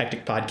is called The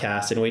Hectic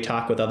Podcast, and we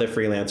talk with other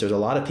freelancers, a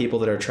lot of people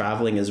that are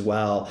traveling as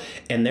well,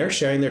 and they're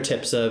sharing their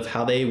tips of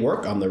how they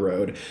work on the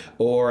road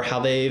or how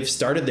they've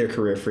started their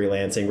career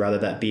freelancing, whether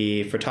that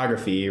be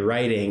photography,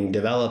 writing,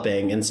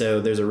 developing. And so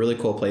there's a really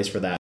cool place for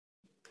that.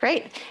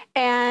 Great.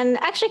 And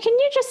actually, can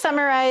you just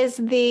summarize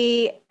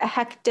the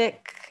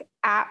Hectic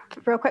app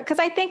real quick? Because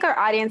I think our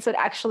audience would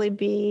actually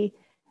be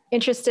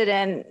interested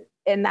in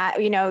that.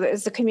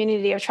 There's a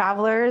community of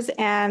travelers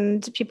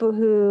and people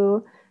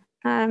who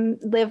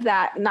live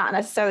that, not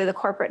necessarily the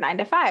corporate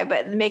 9-to-5,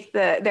 but make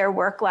their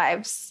work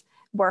lives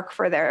work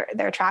for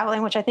their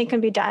traveling, which I think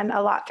can be done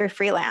a lot through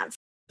freelance.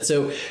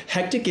 So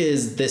Hectic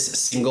is this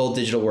single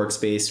digital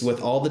workspace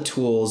with all the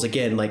tools,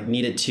 again, like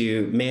needed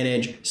to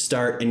manage,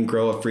 start, and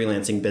grow a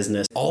freelancing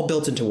business, all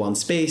built into one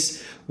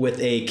space with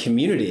a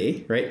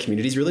community, right?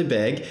 Community is really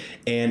big,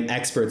 and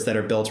experts that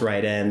are built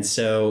right in.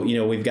 So,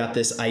 we've got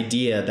this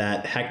idea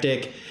that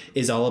Hectic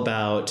is all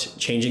about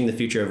changing the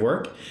future of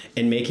work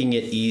and making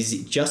it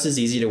easy, just as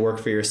easy to work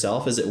for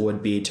yourself as it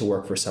would be to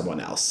work for someone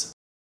else.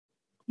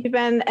 You've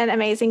been an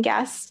amazing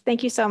guest.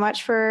 Thank you so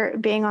much for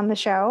being on the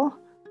show.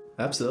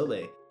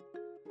 Absolutely.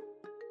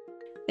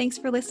 Thanks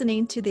for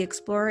listening to the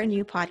Explore and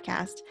You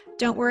podcast.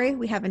 Don't worry,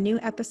 we have a new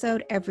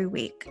episode every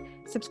week.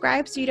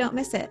 Subscribe so you don't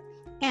miss it.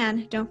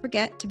 And don't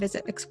forget to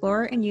visit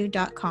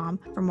exploreandyou.com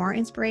for more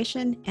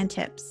inspiration and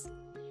tips.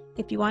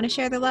 If you want to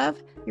share the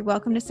love, you're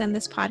welcome to send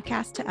this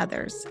podcast to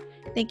others.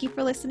 Thank you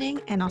for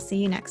listening, and I'll see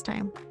you next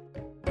time.